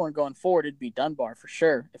to pick one going forward, it'd be Dunbar for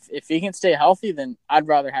sure. If he can stay healthy, then I'd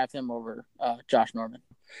rather have him over Josh Norman.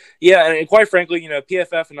 Yeah, and quite frankly,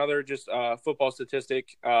 PFF and other just football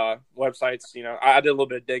statistic websites, I did a little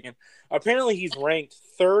bit of digging. Apparently, he's ranked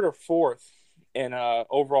 3rd or 4th in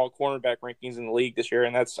overall cornerback rankings in the league this year,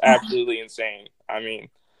 and that's absolutely insane. I mean,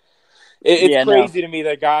 it's crazy to me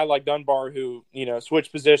that a guy like Dunbar, who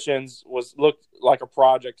switched positions, looked like a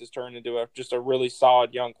project, has turned into just a really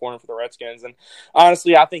solid young corner for the Redskins. And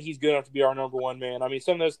honestly, I think he's good enough to be our number one man. I mean,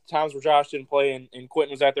 some of those times where Josh didn't play and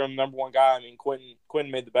Quentin was out there, the number one guy. I mean,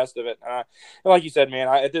 Quentin made the best of it. And like you said, man,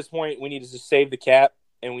 at this point, we need to just save the cap,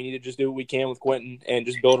 and we need to just do what we can with Quentin and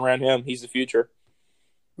just build around him. He's the future.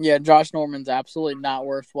 Yeah, Josh Norman's absolutely not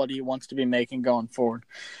worth what he wants to be making going forward.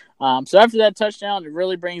 So after that touchdown, it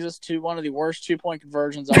really brings us to one of the worst 2-point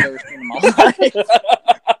conversions I've ever seen in my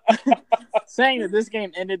life. saying that this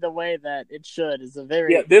game ended the way that it should is a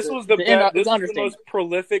very This was the the most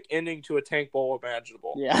prolific ending to a Tank Bowl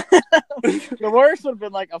imaginable. Yeah, the worst would have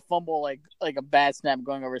been like a fumble, like a bad snap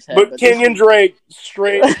going over his head. But Kenyon Drake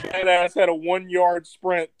straight ass had a 1 yard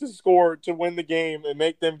sprint to score to win the game and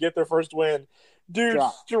make them get their first win. Dude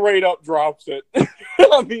straight up drops it.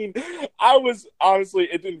 I mean,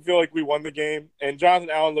 it didn't feel like we won the game. And Jonathan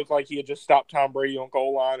Allen looked like he had just stopped Tom Brady on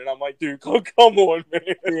goal line. And I'm like, dude, come on, man.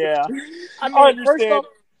 Yeah. I mean, first off,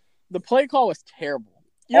 the play call was terrible.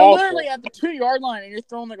 You're literally at the 2 yard line and you're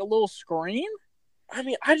throwing like a little screen. I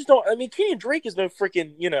mean, Kenyon Drake is no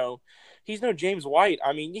freaking, he's no James White.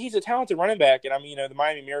 I mean, he's a talented running back. And I mean, the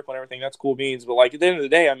Miami Miracle and everything, that's cool beans. But like at the end of the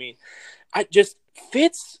day, I mean,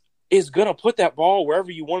 Fitz is going to put that ball wherever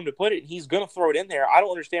you want him to put it, and he's going to throw it in there. I don't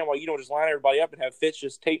understand why you don't just line everybody up and have Fitz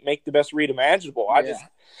just make the best read imaginable.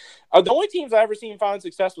 The only teams I've ever seen find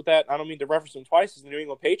success with that, I don't mean to reference them twice, is the New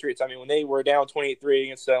England Patriots. I mean, when they were down 28-3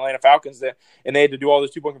 against the Atlanta Falcons and they had to do all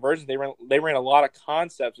those 2-point conversions, they ran a lot of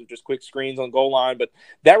concepts of just quick screens on goal line, but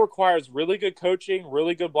that requires really good coaching,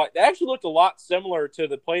 really good block. That actually looked a lot similar to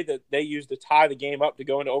the play that they used to tie the game up to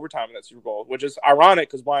go into overtime in that Super Bowl, which is ironic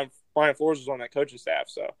because Brian Flores was on that coaching staff,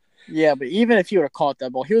 so. Yeah, but even if he would have caught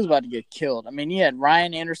that ball, he was about to get killed. I mean, you had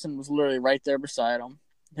Ryan Anderson was literally right there beside him,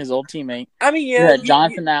 his old teammate. I mean, yeah. You had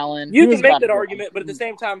Jonathan Allen. You can make that argument, but at the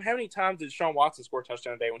same time, how many times did Deshaun Watson score a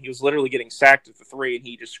touchdown today when he was literally getting sacked at the 3 and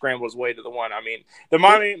he just scrambled his way to the 1? I mean, the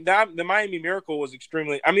Miami Miracle was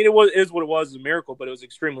extremely – I mean, it is what it was, a miracle, but it was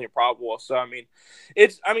extremely improbable. So, I mean,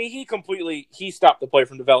 he stopped the play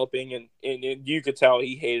from developing, and you could tell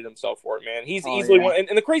he hated himself for it, man. He's easily one –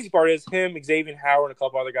 and the crazy part is him, Xavier Howard, and a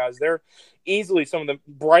couple other guys, they're easily some of the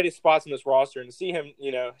brightest spots in this roster, and to see him,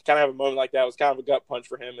 kind of have a moment like that was kind of a gut punch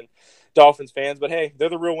for him and Dolphins fans. But hey, they're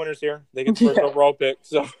the real winners here. They get the first overall pick.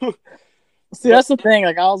 So, see, that's the thing.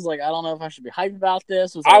 Like, I was like, I don't know if I should be hyped about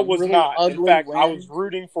this. I was really not. In fact, I was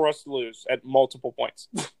rooting for us to lose at multiple points.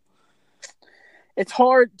 It's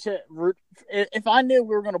hard to root. If I knew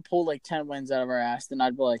we were going to pull like 10 wins out of our ass, then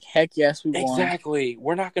I'd be like, heck yes, we won. Exactly.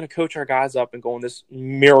 We're not going to coach our guys up and go on this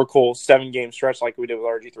miracle 7-game stretch like we did with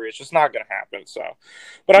RG3. It's just not going to happen. So,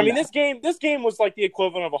 but I mean, this game was like the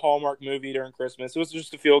equivalent of a Hallmark movie during Christmas. It was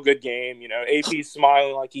just a feel-good game. AP's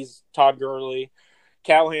smiling like he's Todd Gurley.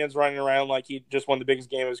 Callahan's running around like he just won the biggest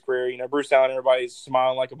game of his career. Bruce Allen, everybody's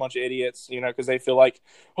smiling like a bunch of idiots, because they feel like,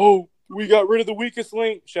 oh, we got rid of the weakest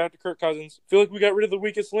link. Shout out to Kirk Cousins. Feel like we got rid of the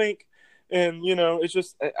weakest link. And, it's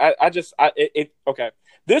just okay.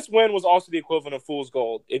 This win was also the equivalent of fool's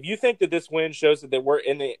gold. If you think that this win shows that we're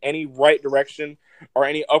in any right direction or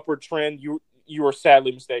any upward trend, you are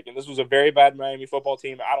sadly mistaken. This was a very bad Miami football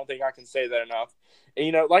team. I don't think I can say that enough.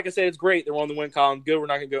 And, like I said, it's great. They're on the win column. Good. We're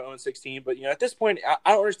not going to go 0-16. But, at this point,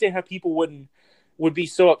 I don't understand how people would be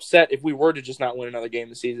so upset if we were to just not win another game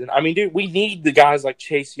this season. I mean, dude, we need the guys like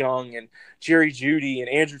Chase Young and Jerry Jeudy and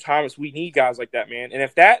Andrew Thomas. We need guys like that, man. And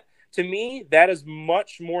to me, that is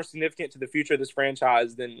much more significant to the future of this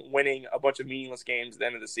franchise than winning a bunch of meaningless games at the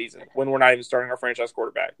end of the season when we're not even starting our franchise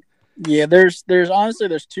quarterback. Yeah, there's honestly,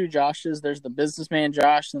 there's two Joshes. There's the businessman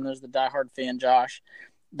Josh, and there's the diehard fan Josh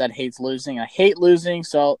that hates losing. I hate losing,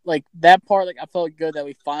 so like that part, like I felt good that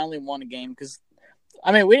we finally won a game because,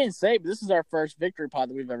 I mean, we didn't say, but this is our first victory pod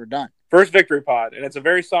that we've ever done. First victory pod, and it's a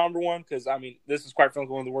very somber one because, I mean, this is quite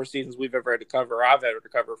frankly one of the worst seasons we've ever had to cover, or I've had to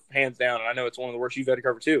cover, hands down, and I know it's one of the worst you've had to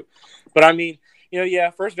cover too. But, I mean,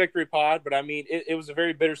 first victory pod, but, I mean, it was a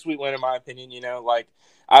very bittersweet win in my opinion,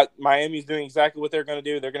 Miami's doing exactly what they're going to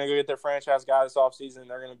do. They're going to go get their franchise guy this offseason.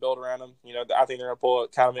 They're going to build around him. I think they're going to pull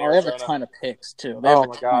it kind of. They have a ton of picks, too. Oh,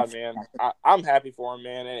 my God, man. I'm happy for them,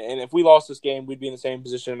 man. And if we lost this game, we'd be in the same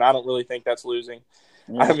position, and I don't really think that's losing.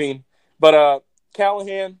 Yeah. I mean, but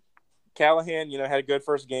Callahan, had a good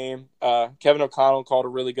first game. Kevin O'Connell called a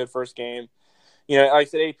really good first game. Like I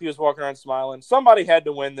said, AP was walking around smiling. Somebody had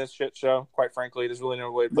to win this shit show, quite frankly. There's really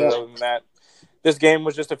no way to put it other than that. This game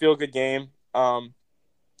was just a feel-good game.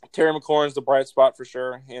 Terry McLaurin's the bright spot for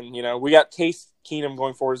sure. And, we got Case Keenum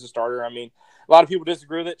going forward as a starter. I mean, a lot of people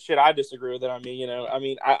disagree with it. Shit, I disagree with it. I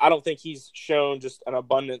mean, I don't think he's shown just an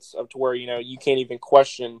abundance of to where, you can't even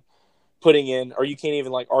question putting in, or you can't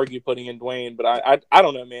even argue putting in Dwayne. But I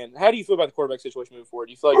don't know, man. How do you feel about the quarterback situation moving forward?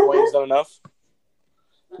 Do you feel like Dwayne's done enough?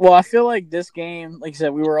 Well, I feel like this game, like I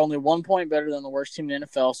said, we were only 1 point better than the worst team in the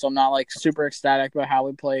NFL, so I'm not super ecstatic about how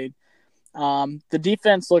we played. The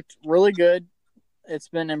defense looked really good. It's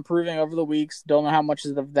been improving over the weeks. Don't know how much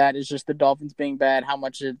of that is just the Dolphins being bad, how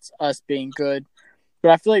much it's us being good.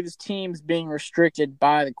 But I feel like this team's being restricted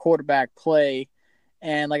by the quarterback play.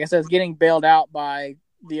 And like I said, it's getting bailed out by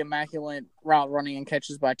the immaculate route running and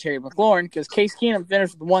catches by Terry McLaurin, because Case Keenum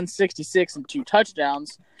finished with 166 and 2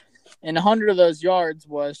 touchdowns, and 100 of those yards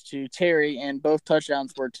was to Terry, and both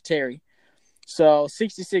touchdowns were to Terry. So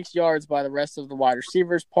 66 yards by the rest of the wide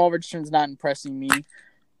receivers. Paul Richardson's not impressing me.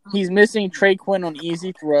 He's missing Trey Quinn on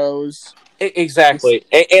easy throws. Exactly.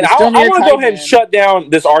 And I want to go ahead and shut down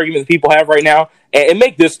this argument that people have right now and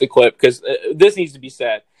make this the clip, because this needs to be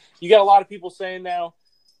said. You got a lot of people saying now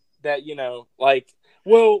that,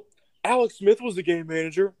 well, Alex Smith was the game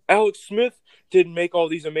manager. Alex Smith didn't make all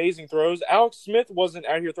these amazing throws. Alex Smith wasn't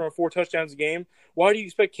out here throwing 4 touchdowns a game. Why do you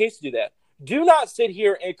expect Case to do that? Do not sit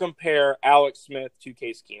here and compare Alex Smith to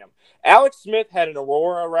Case Keenum. Alex Smith had an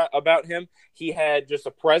aura about him. He had just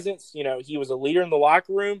a presence. He was a leader in the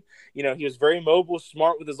locker room. He was very mobile,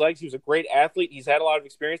 smart with his legs. He was a great athlete. He's had a lot of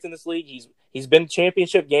experience in this league. He's been to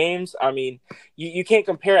championship games. I mean, you can't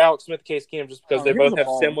compare Alex Smith to Case Keenum just because they both have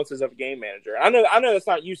semblances of a game manager. I know that's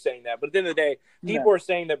not you saying that, but at the end of the day, people are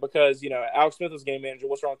saying that because, Alex Smith was a game manager.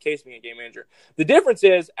 What's wrong with Case being a game manager? The difference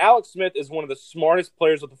is Alex Smith is one of the smartest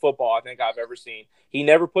players with the football I think I've ever seen. He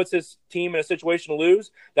never puts his team in a situation to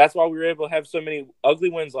lose. That's why we were able to have so many ugly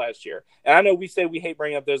wins last year. And I know we say we hate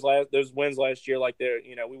bringing up those wins last year like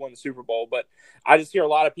we won the Super Bowl, but I just hear a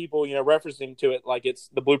lot of people, referencing to it like it's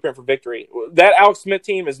the blueprint for victory. That Alex Smith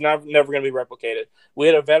team is never going to be replicated. We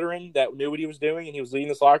had a veteran that knew what he was doing, and he was leading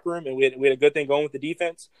this locker room, and we had a good thing going with the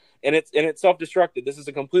defense, and it's self-destructed. This is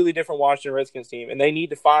a completely different Washington Redskins team, and they need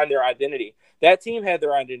to find their identity. That team had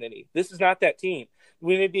their identity. This is not that team.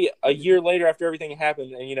 We may be a year later after everything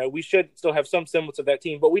happened, and, we should still have some semblance of that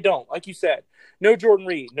team, but we don't. Like you said, no Jordan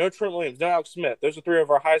Reed, no Trent Williams, no Alex Smith. Those are 3 of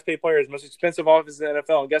our highest-paid players, most expensive offenses in the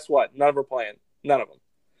NFL, and guess what? None of them are playing. None of them.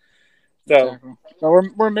 So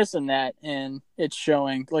we're missing that, and it's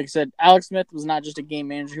showing. Like I said, Alex Smith was not just a game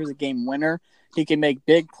manager; he was a game winner. He can make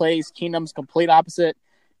big plays. Keenum's complete opposite.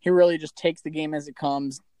 He really just takes the game as it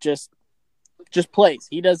comes, just plays.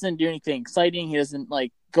 He doesn't do anything exciting. He doesn't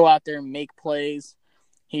go out there and make plays.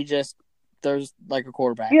 He just throws like a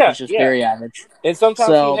quarterback. Yeah, he's just very average. And sometimes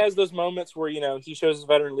he has those moments where he shows his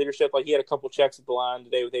veteran leadership. Like he had a couple checks at the line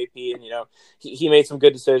today with AP, and he made some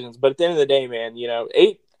good decisions. But at the end of the day, man,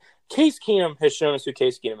 Case Keenum has shown us who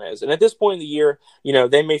Case Keenum is. And at this point in the year,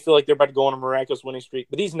 they may feel like they're about to go on a miraculous winning streak,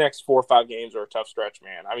 but these next 4 or 5 games are a tough stretch,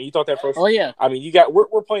 man. I mean, you thought that first. Oh, yeah. I mean,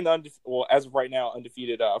 we're playing as of right now,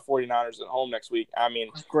 undefeated 49ers at home next week. I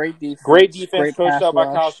mean, great defense. Great coached up by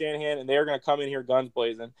Kyle Shanahan, and they're going to come in here guns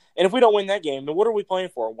blazing. And if we don't win that game, then what are we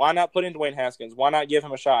playing for? Why not put in Dwayne Haskins? Why not give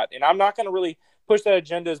him a shot? And I'm not going to really push that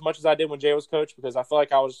agenda as much as I did when Jay was coach, because I feel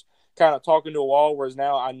like I was kind of talking to a wall, whereas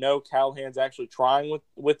now I know Callahan's actually trying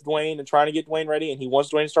with Dwayne and trying to get Dwayne ready, and he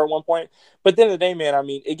wants Dwayne to start at one point. But at the end of the day, man, I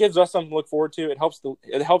mean, it gives us something to look forward to. It helps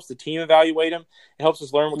the team evaluate him. It helps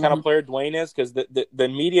us learn what kind of player Dwayne is, because the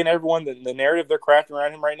media and everyone, the narrative they're crafting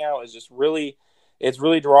around him right now is just really – it's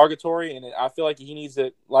really derogatory, and I feel like he needs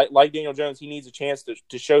to, like Daniel Jones, he needs a chance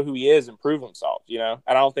to show who he is and prove himself, And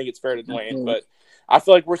I don't think it's fair to Dwayne, but I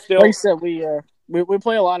feel like we're still – Like I said, we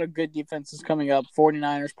play a lot of good defenses coming up.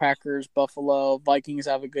 49ers, Packers, Buffalo, Vikings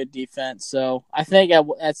have a good defense. So I think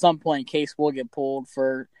at some point Case will get pulled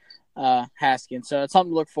for Haskins. So it's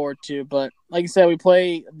something to look forward to. But like I said, we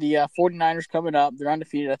play the 49ers coming up. They're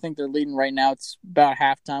undefeated. I think they're leading right now. It's about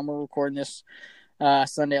halftime. We're recording this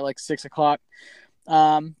Sunday at 6 o'clock.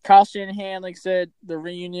 Kyle Shanahan, like I said, the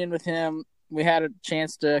reunion with him, we had a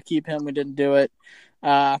chance to keep him. We didn't do it.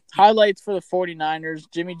 Highlights for the 49ers.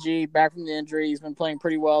 Jimmy G, back from the injury. He's been playing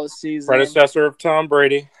pretty well this season. Predecessor of Tom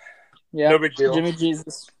Brady. Yeah, no big deal. Jimmy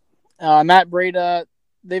Jesus. Matt Breida.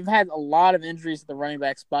 They've had a lot of injuries at the running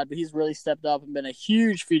back spot, but he's really stepped up and been a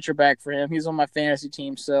huge feature back for him. He's on my fantasy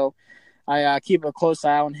team, so I keep a close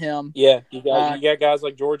eye on him. Yeah, you got guys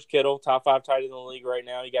like George Kittle, top 5 tight end in the league right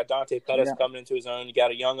now. You got Dante Pettis coming into his own. You got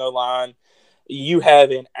a young O-line. You have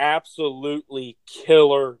an absolutely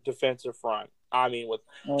killer defensive front. I mean, with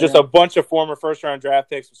just a bunch of former first-round draft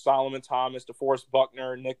picks with Solomon Thomas, DeForest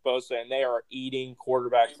Buckner, Nick Bosa, and they are eating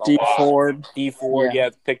quarterbacks. D Ford,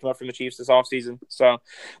 picked him up from the Chiefs this offseason. So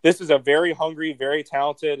this is a very hungry, very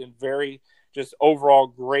talented, and very just overall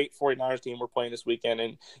great 49ers team we're playing this weekend.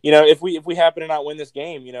 And if we happen to not win this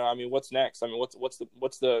game, I mean, what's next? I mean, what's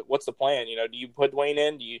the plan? Do you put Dwayne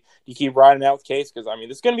in? Do you keep riding out with Case? Because I mean,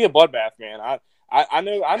 it's going to be a bloodbath, man. I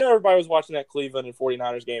know everybody was watching that Cleveland and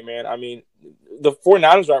 49ers game, man. I mean, the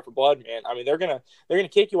 49ers are out for blood, man. I mean, they're gonna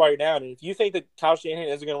kick you while you're down. And if you think that Kyle Shanahan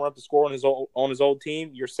isn't going to run up the score on his old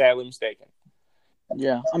team, you're sadly mistaken.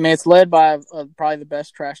 Yeah, I mean, it's led by probably the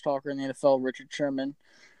best trash talker in the NFL, Richard Sherman.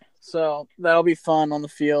 So that'll be fun on the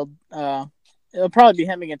field. It'll probably be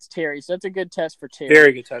him against Terry. So that's a good test for Terry.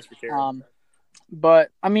 Very good test for Terry. But,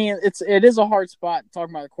 I mean, it is a hard spot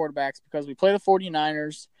talking about the quarterbacks because we play the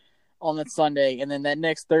 49ers on that Sunday, and then that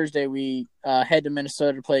next Thursday we head to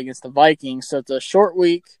Minnesota to play against the Vikings. So it's a short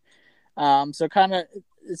week. So kind of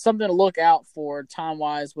it's something to look out for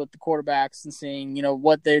time-wise with the quarterbacks and seeing,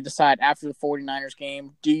 what they decide after the 49ers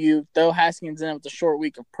game. Do you throw Haskins in with a short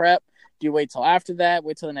week of prep? Do you wait till after that?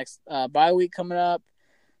 Wait till the next bye week coming up?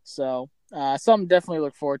 So something definitely to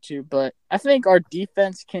look forward to. But I think our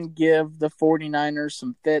defense can give the 49ers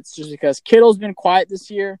some fits just because Kittle's been quiet this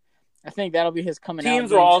year. I think that'll be his coming out.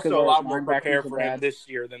 Teams are also a lot more prepared for him this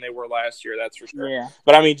year than they were last year, that's for sure. Yeah.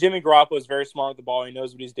 But, I mean, Jimmy Garoppolo is very smart with the ball. He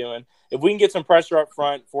knows what he's doing. If we can get some pressure up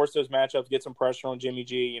front, force those matchups, get some pressure on Jimmy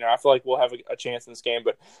G, I feel like we'll have a chance in this game.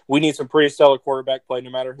 But we need some pretty stellar quarterback play no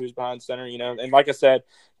matter who's behind center, And like I said,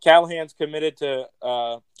 Callahan's committed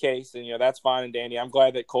to Case, and, that's fine and dandy. I'm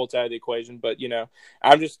glad that Colt's out of the equation. But,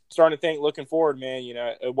 I'm just starting to think, looking forward, man,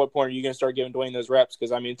 at what point are you going to start giving Dwayne those reps?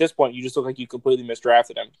 Because, I mean, at this point, you just look like you completely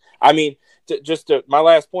misdrafted him. I mean, my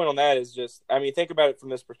last point on that is just, I mean, think about it from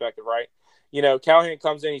this perspective, right? Callahan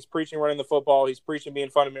comes in, he's preaching running the football, he's preaching being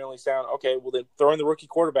fundamentally sound. Okay, well then throw in the rookie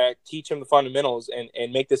quarterback, teach him the fundamentals, and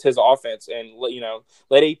make this his offense, and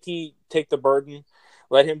let AP take the burden,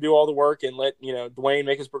 let him do all the work, and let Dwayne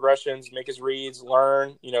make his progressions, make his reads,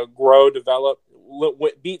 learn, grow, develop,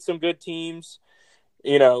 beat some good teams.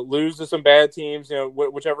 Lose to some bad teams,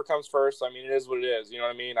 whichever comes first. I mean, it is what it is. You know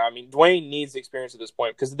what I mean? I mean, Dwayne needs the experience at this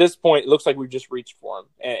point because at this point, it looks like we've just reached for him.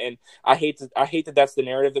 And I hate that that's the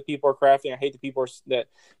narrative that people are crafting. I hate that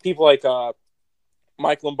people like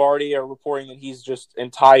Mike Lombardi are reporting that he's just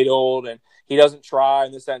entitled and he doesn't try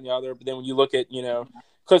and this, that, and the other. But then when you look at,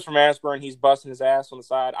 Clips from Ashburn, he's busting his ass on the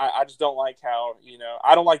side. I just don't like how,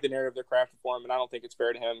 I don't like the narrative they're crafting for him, and I don't think it's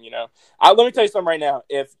fair to him, let me tell you something right now.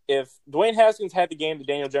 If Dwayne Haskins had the game that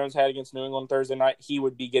Daniel Jones had against New England Thursday night, he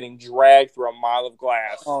would be getting dragged through a mile of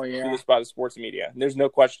glass by the sports media. And there's no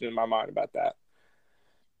question in my mind about that.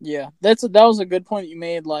 Yeah, that was a good point you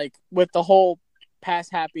made, like, with the whole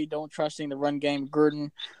pass-happy, don't trusting the run game,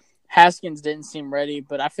 Gruden. Haskins didn't seem ready,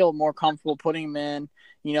 but I feel more comfortable putting him in.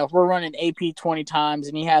 If we're running AP 20 times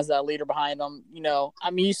and he has that leader behind him,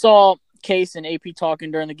 I mean, you saw Case and AP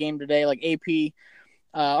talking during the game today, like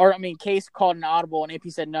Case called an audible and AP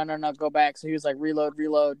said, no, go back. So he was like,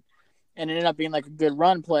 reload. And it ended up being like a good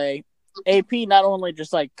run play. AP not only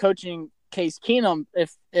just like coaching Case Keenum,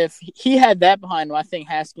 if he had that behind him, I think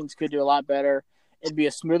Haskins could do a lot better. It'd be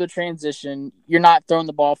a smoother transition. You're not throwing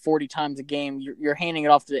the ball 40 times a game. You're handing it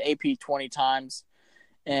off to the AP 20 times.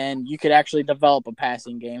 And you could actually develop a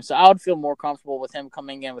passing game. So I would feel more comfortable with him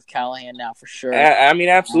coming in with Callahan now for sure. I mean,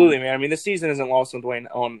 absolutely, man. I mean, this season isn't lost on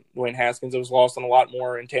Dwayne Haskins. It was lost on a lot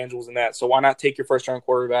more intangibles than that. So why not take your first-round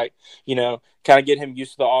quarterback, kind of get him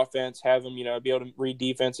used to the offense, have him, be able to read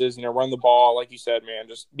defenses, run the ball, like you said, man.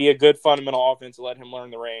 Just be a good fundamental offense and let him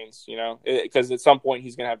learn the reins, because at some point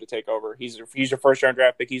he's going to have to take over. He's your first-round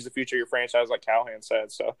draft pick. He's the future of your franchise, like Callahan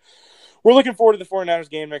said. So we're looking forward to the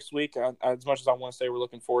 49ers game next week. As much as I want to say we're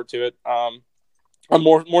looking forward to it. I'm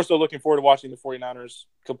more so looking forward to watching the 49ers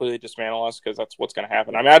completely dismantle us because that's what's going to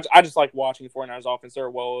happen. I mean, I just like watching the 49ers offense. They're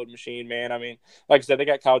a well-oiled machine, man. I mean, like I said, they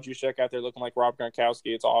got Kyle Juszczyk out there looking like Rob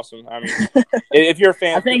Gronkowski. It's awesome. I mean, if you're a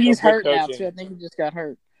fan, I think he's hurt now, too. I think he just got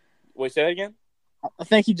hurt. Wait, say that again? I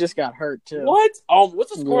think he just got hurt, too. What?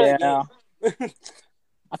 What's the score of that game?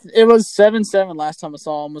 It was 7-7 last time I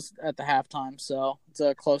saw him was at the halftime, so it's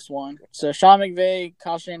a close one. So Sean McVay,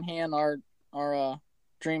 Kyle Shanahan, our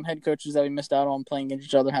dream head coaches that we missed out on playing against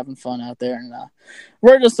each other, having fun out there, and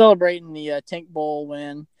we're just celebrating the Tank Bowl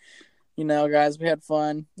win. Guys, we had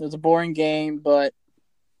fun. It was a boring game, but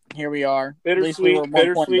here we are. Bittersweet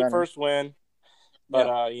first win. But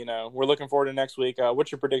we're looking forward to next week.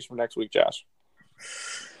 What's your prediction for next week, Josh?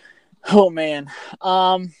 Oh man.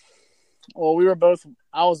 Well,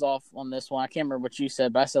 I was off on this one. I can't remember what you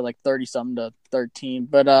said, but I said like 30-something to 13.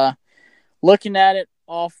 But looking at it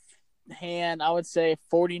offhand, I would say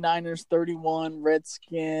 49ers 31,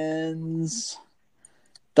 Redskins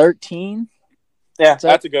 13. Yeah,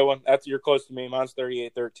 that's a good one. You're close to me. Mine's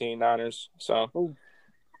 38-13 Niners. So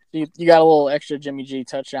you got a little extra Jimmy G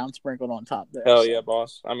touchdown sprinkled on top there. Hell yeah,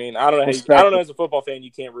 boss. I mean, I don't know as a football fan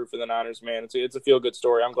you can't root for the Niners, man. It's a feel-good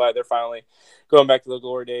story. I'm glad they're finally going back to the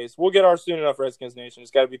glory days. We'll get ours soon enough, Redskins Nation.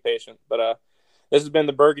 Just got to be patient. But this has been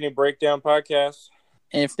the Burgundy Breakdown Podcast.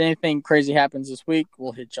 And if anything crazy happens this week,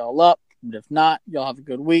 we'll hit y'all up. But if not, y'all have a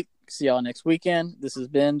good week. See y'all next weekend. This has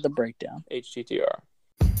been The Breakdown. HTTR.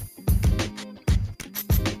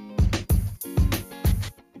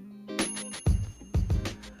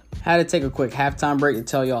 Had to take a quick halftime break to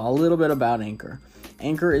tell y'all a little bit about Anchor.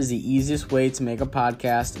 Anchor is the easiest way to make a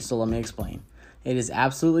podcast, so let me explain. It is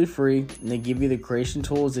absolutely free, and they give you the creation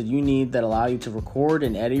tools that you need that allow you to record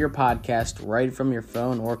and edit your podcast right from your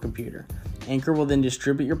phone or computer. Anchor will then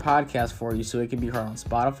distribute your podcast for you so it can be heard on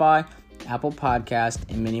Spotify, Apple Podcast,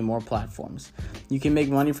 and many more platforms. You can make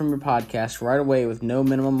money from your podcast right away with no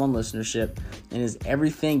minimum on listenership, and is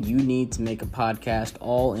everything you need to make a podcast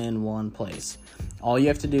all in one place. All you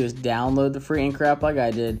have to do is download the free Anchor app like I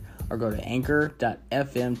did, or go to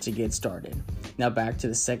anchor.fm to get started. Now back to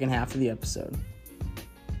the second half of the episode.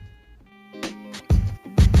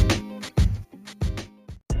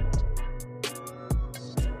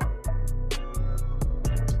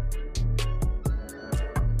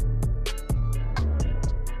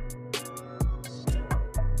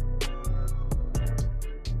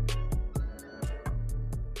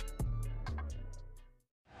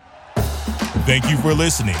 Thank you for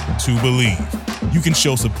listening to Believe. You can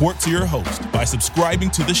show support to your host by subscribing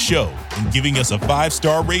to the show and giving us a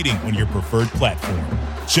 5-star rating on your preferred platform.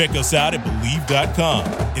 Check us out at Believe.com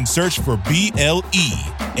and search for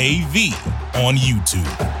BLEAV on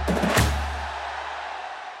YouTube.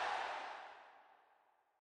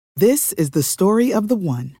 This is the story of the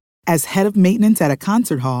one. As head of maintenance at a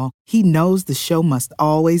concert hall, he knows the show must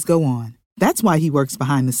always go on. That's why he works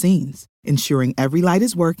behind the scenes, ensuring every light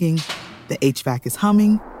is working, the HVAC is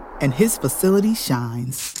humming, and his facility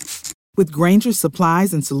shines. With Grainger's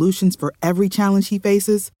supplies and solutions for every challenge he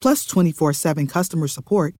faces, plus 24/7 customer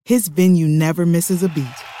support, his venue never misses a beat.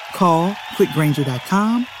 Call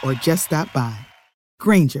quickgrainger.com or just stop by.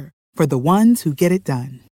 Grainger, for the ones who get it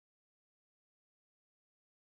done.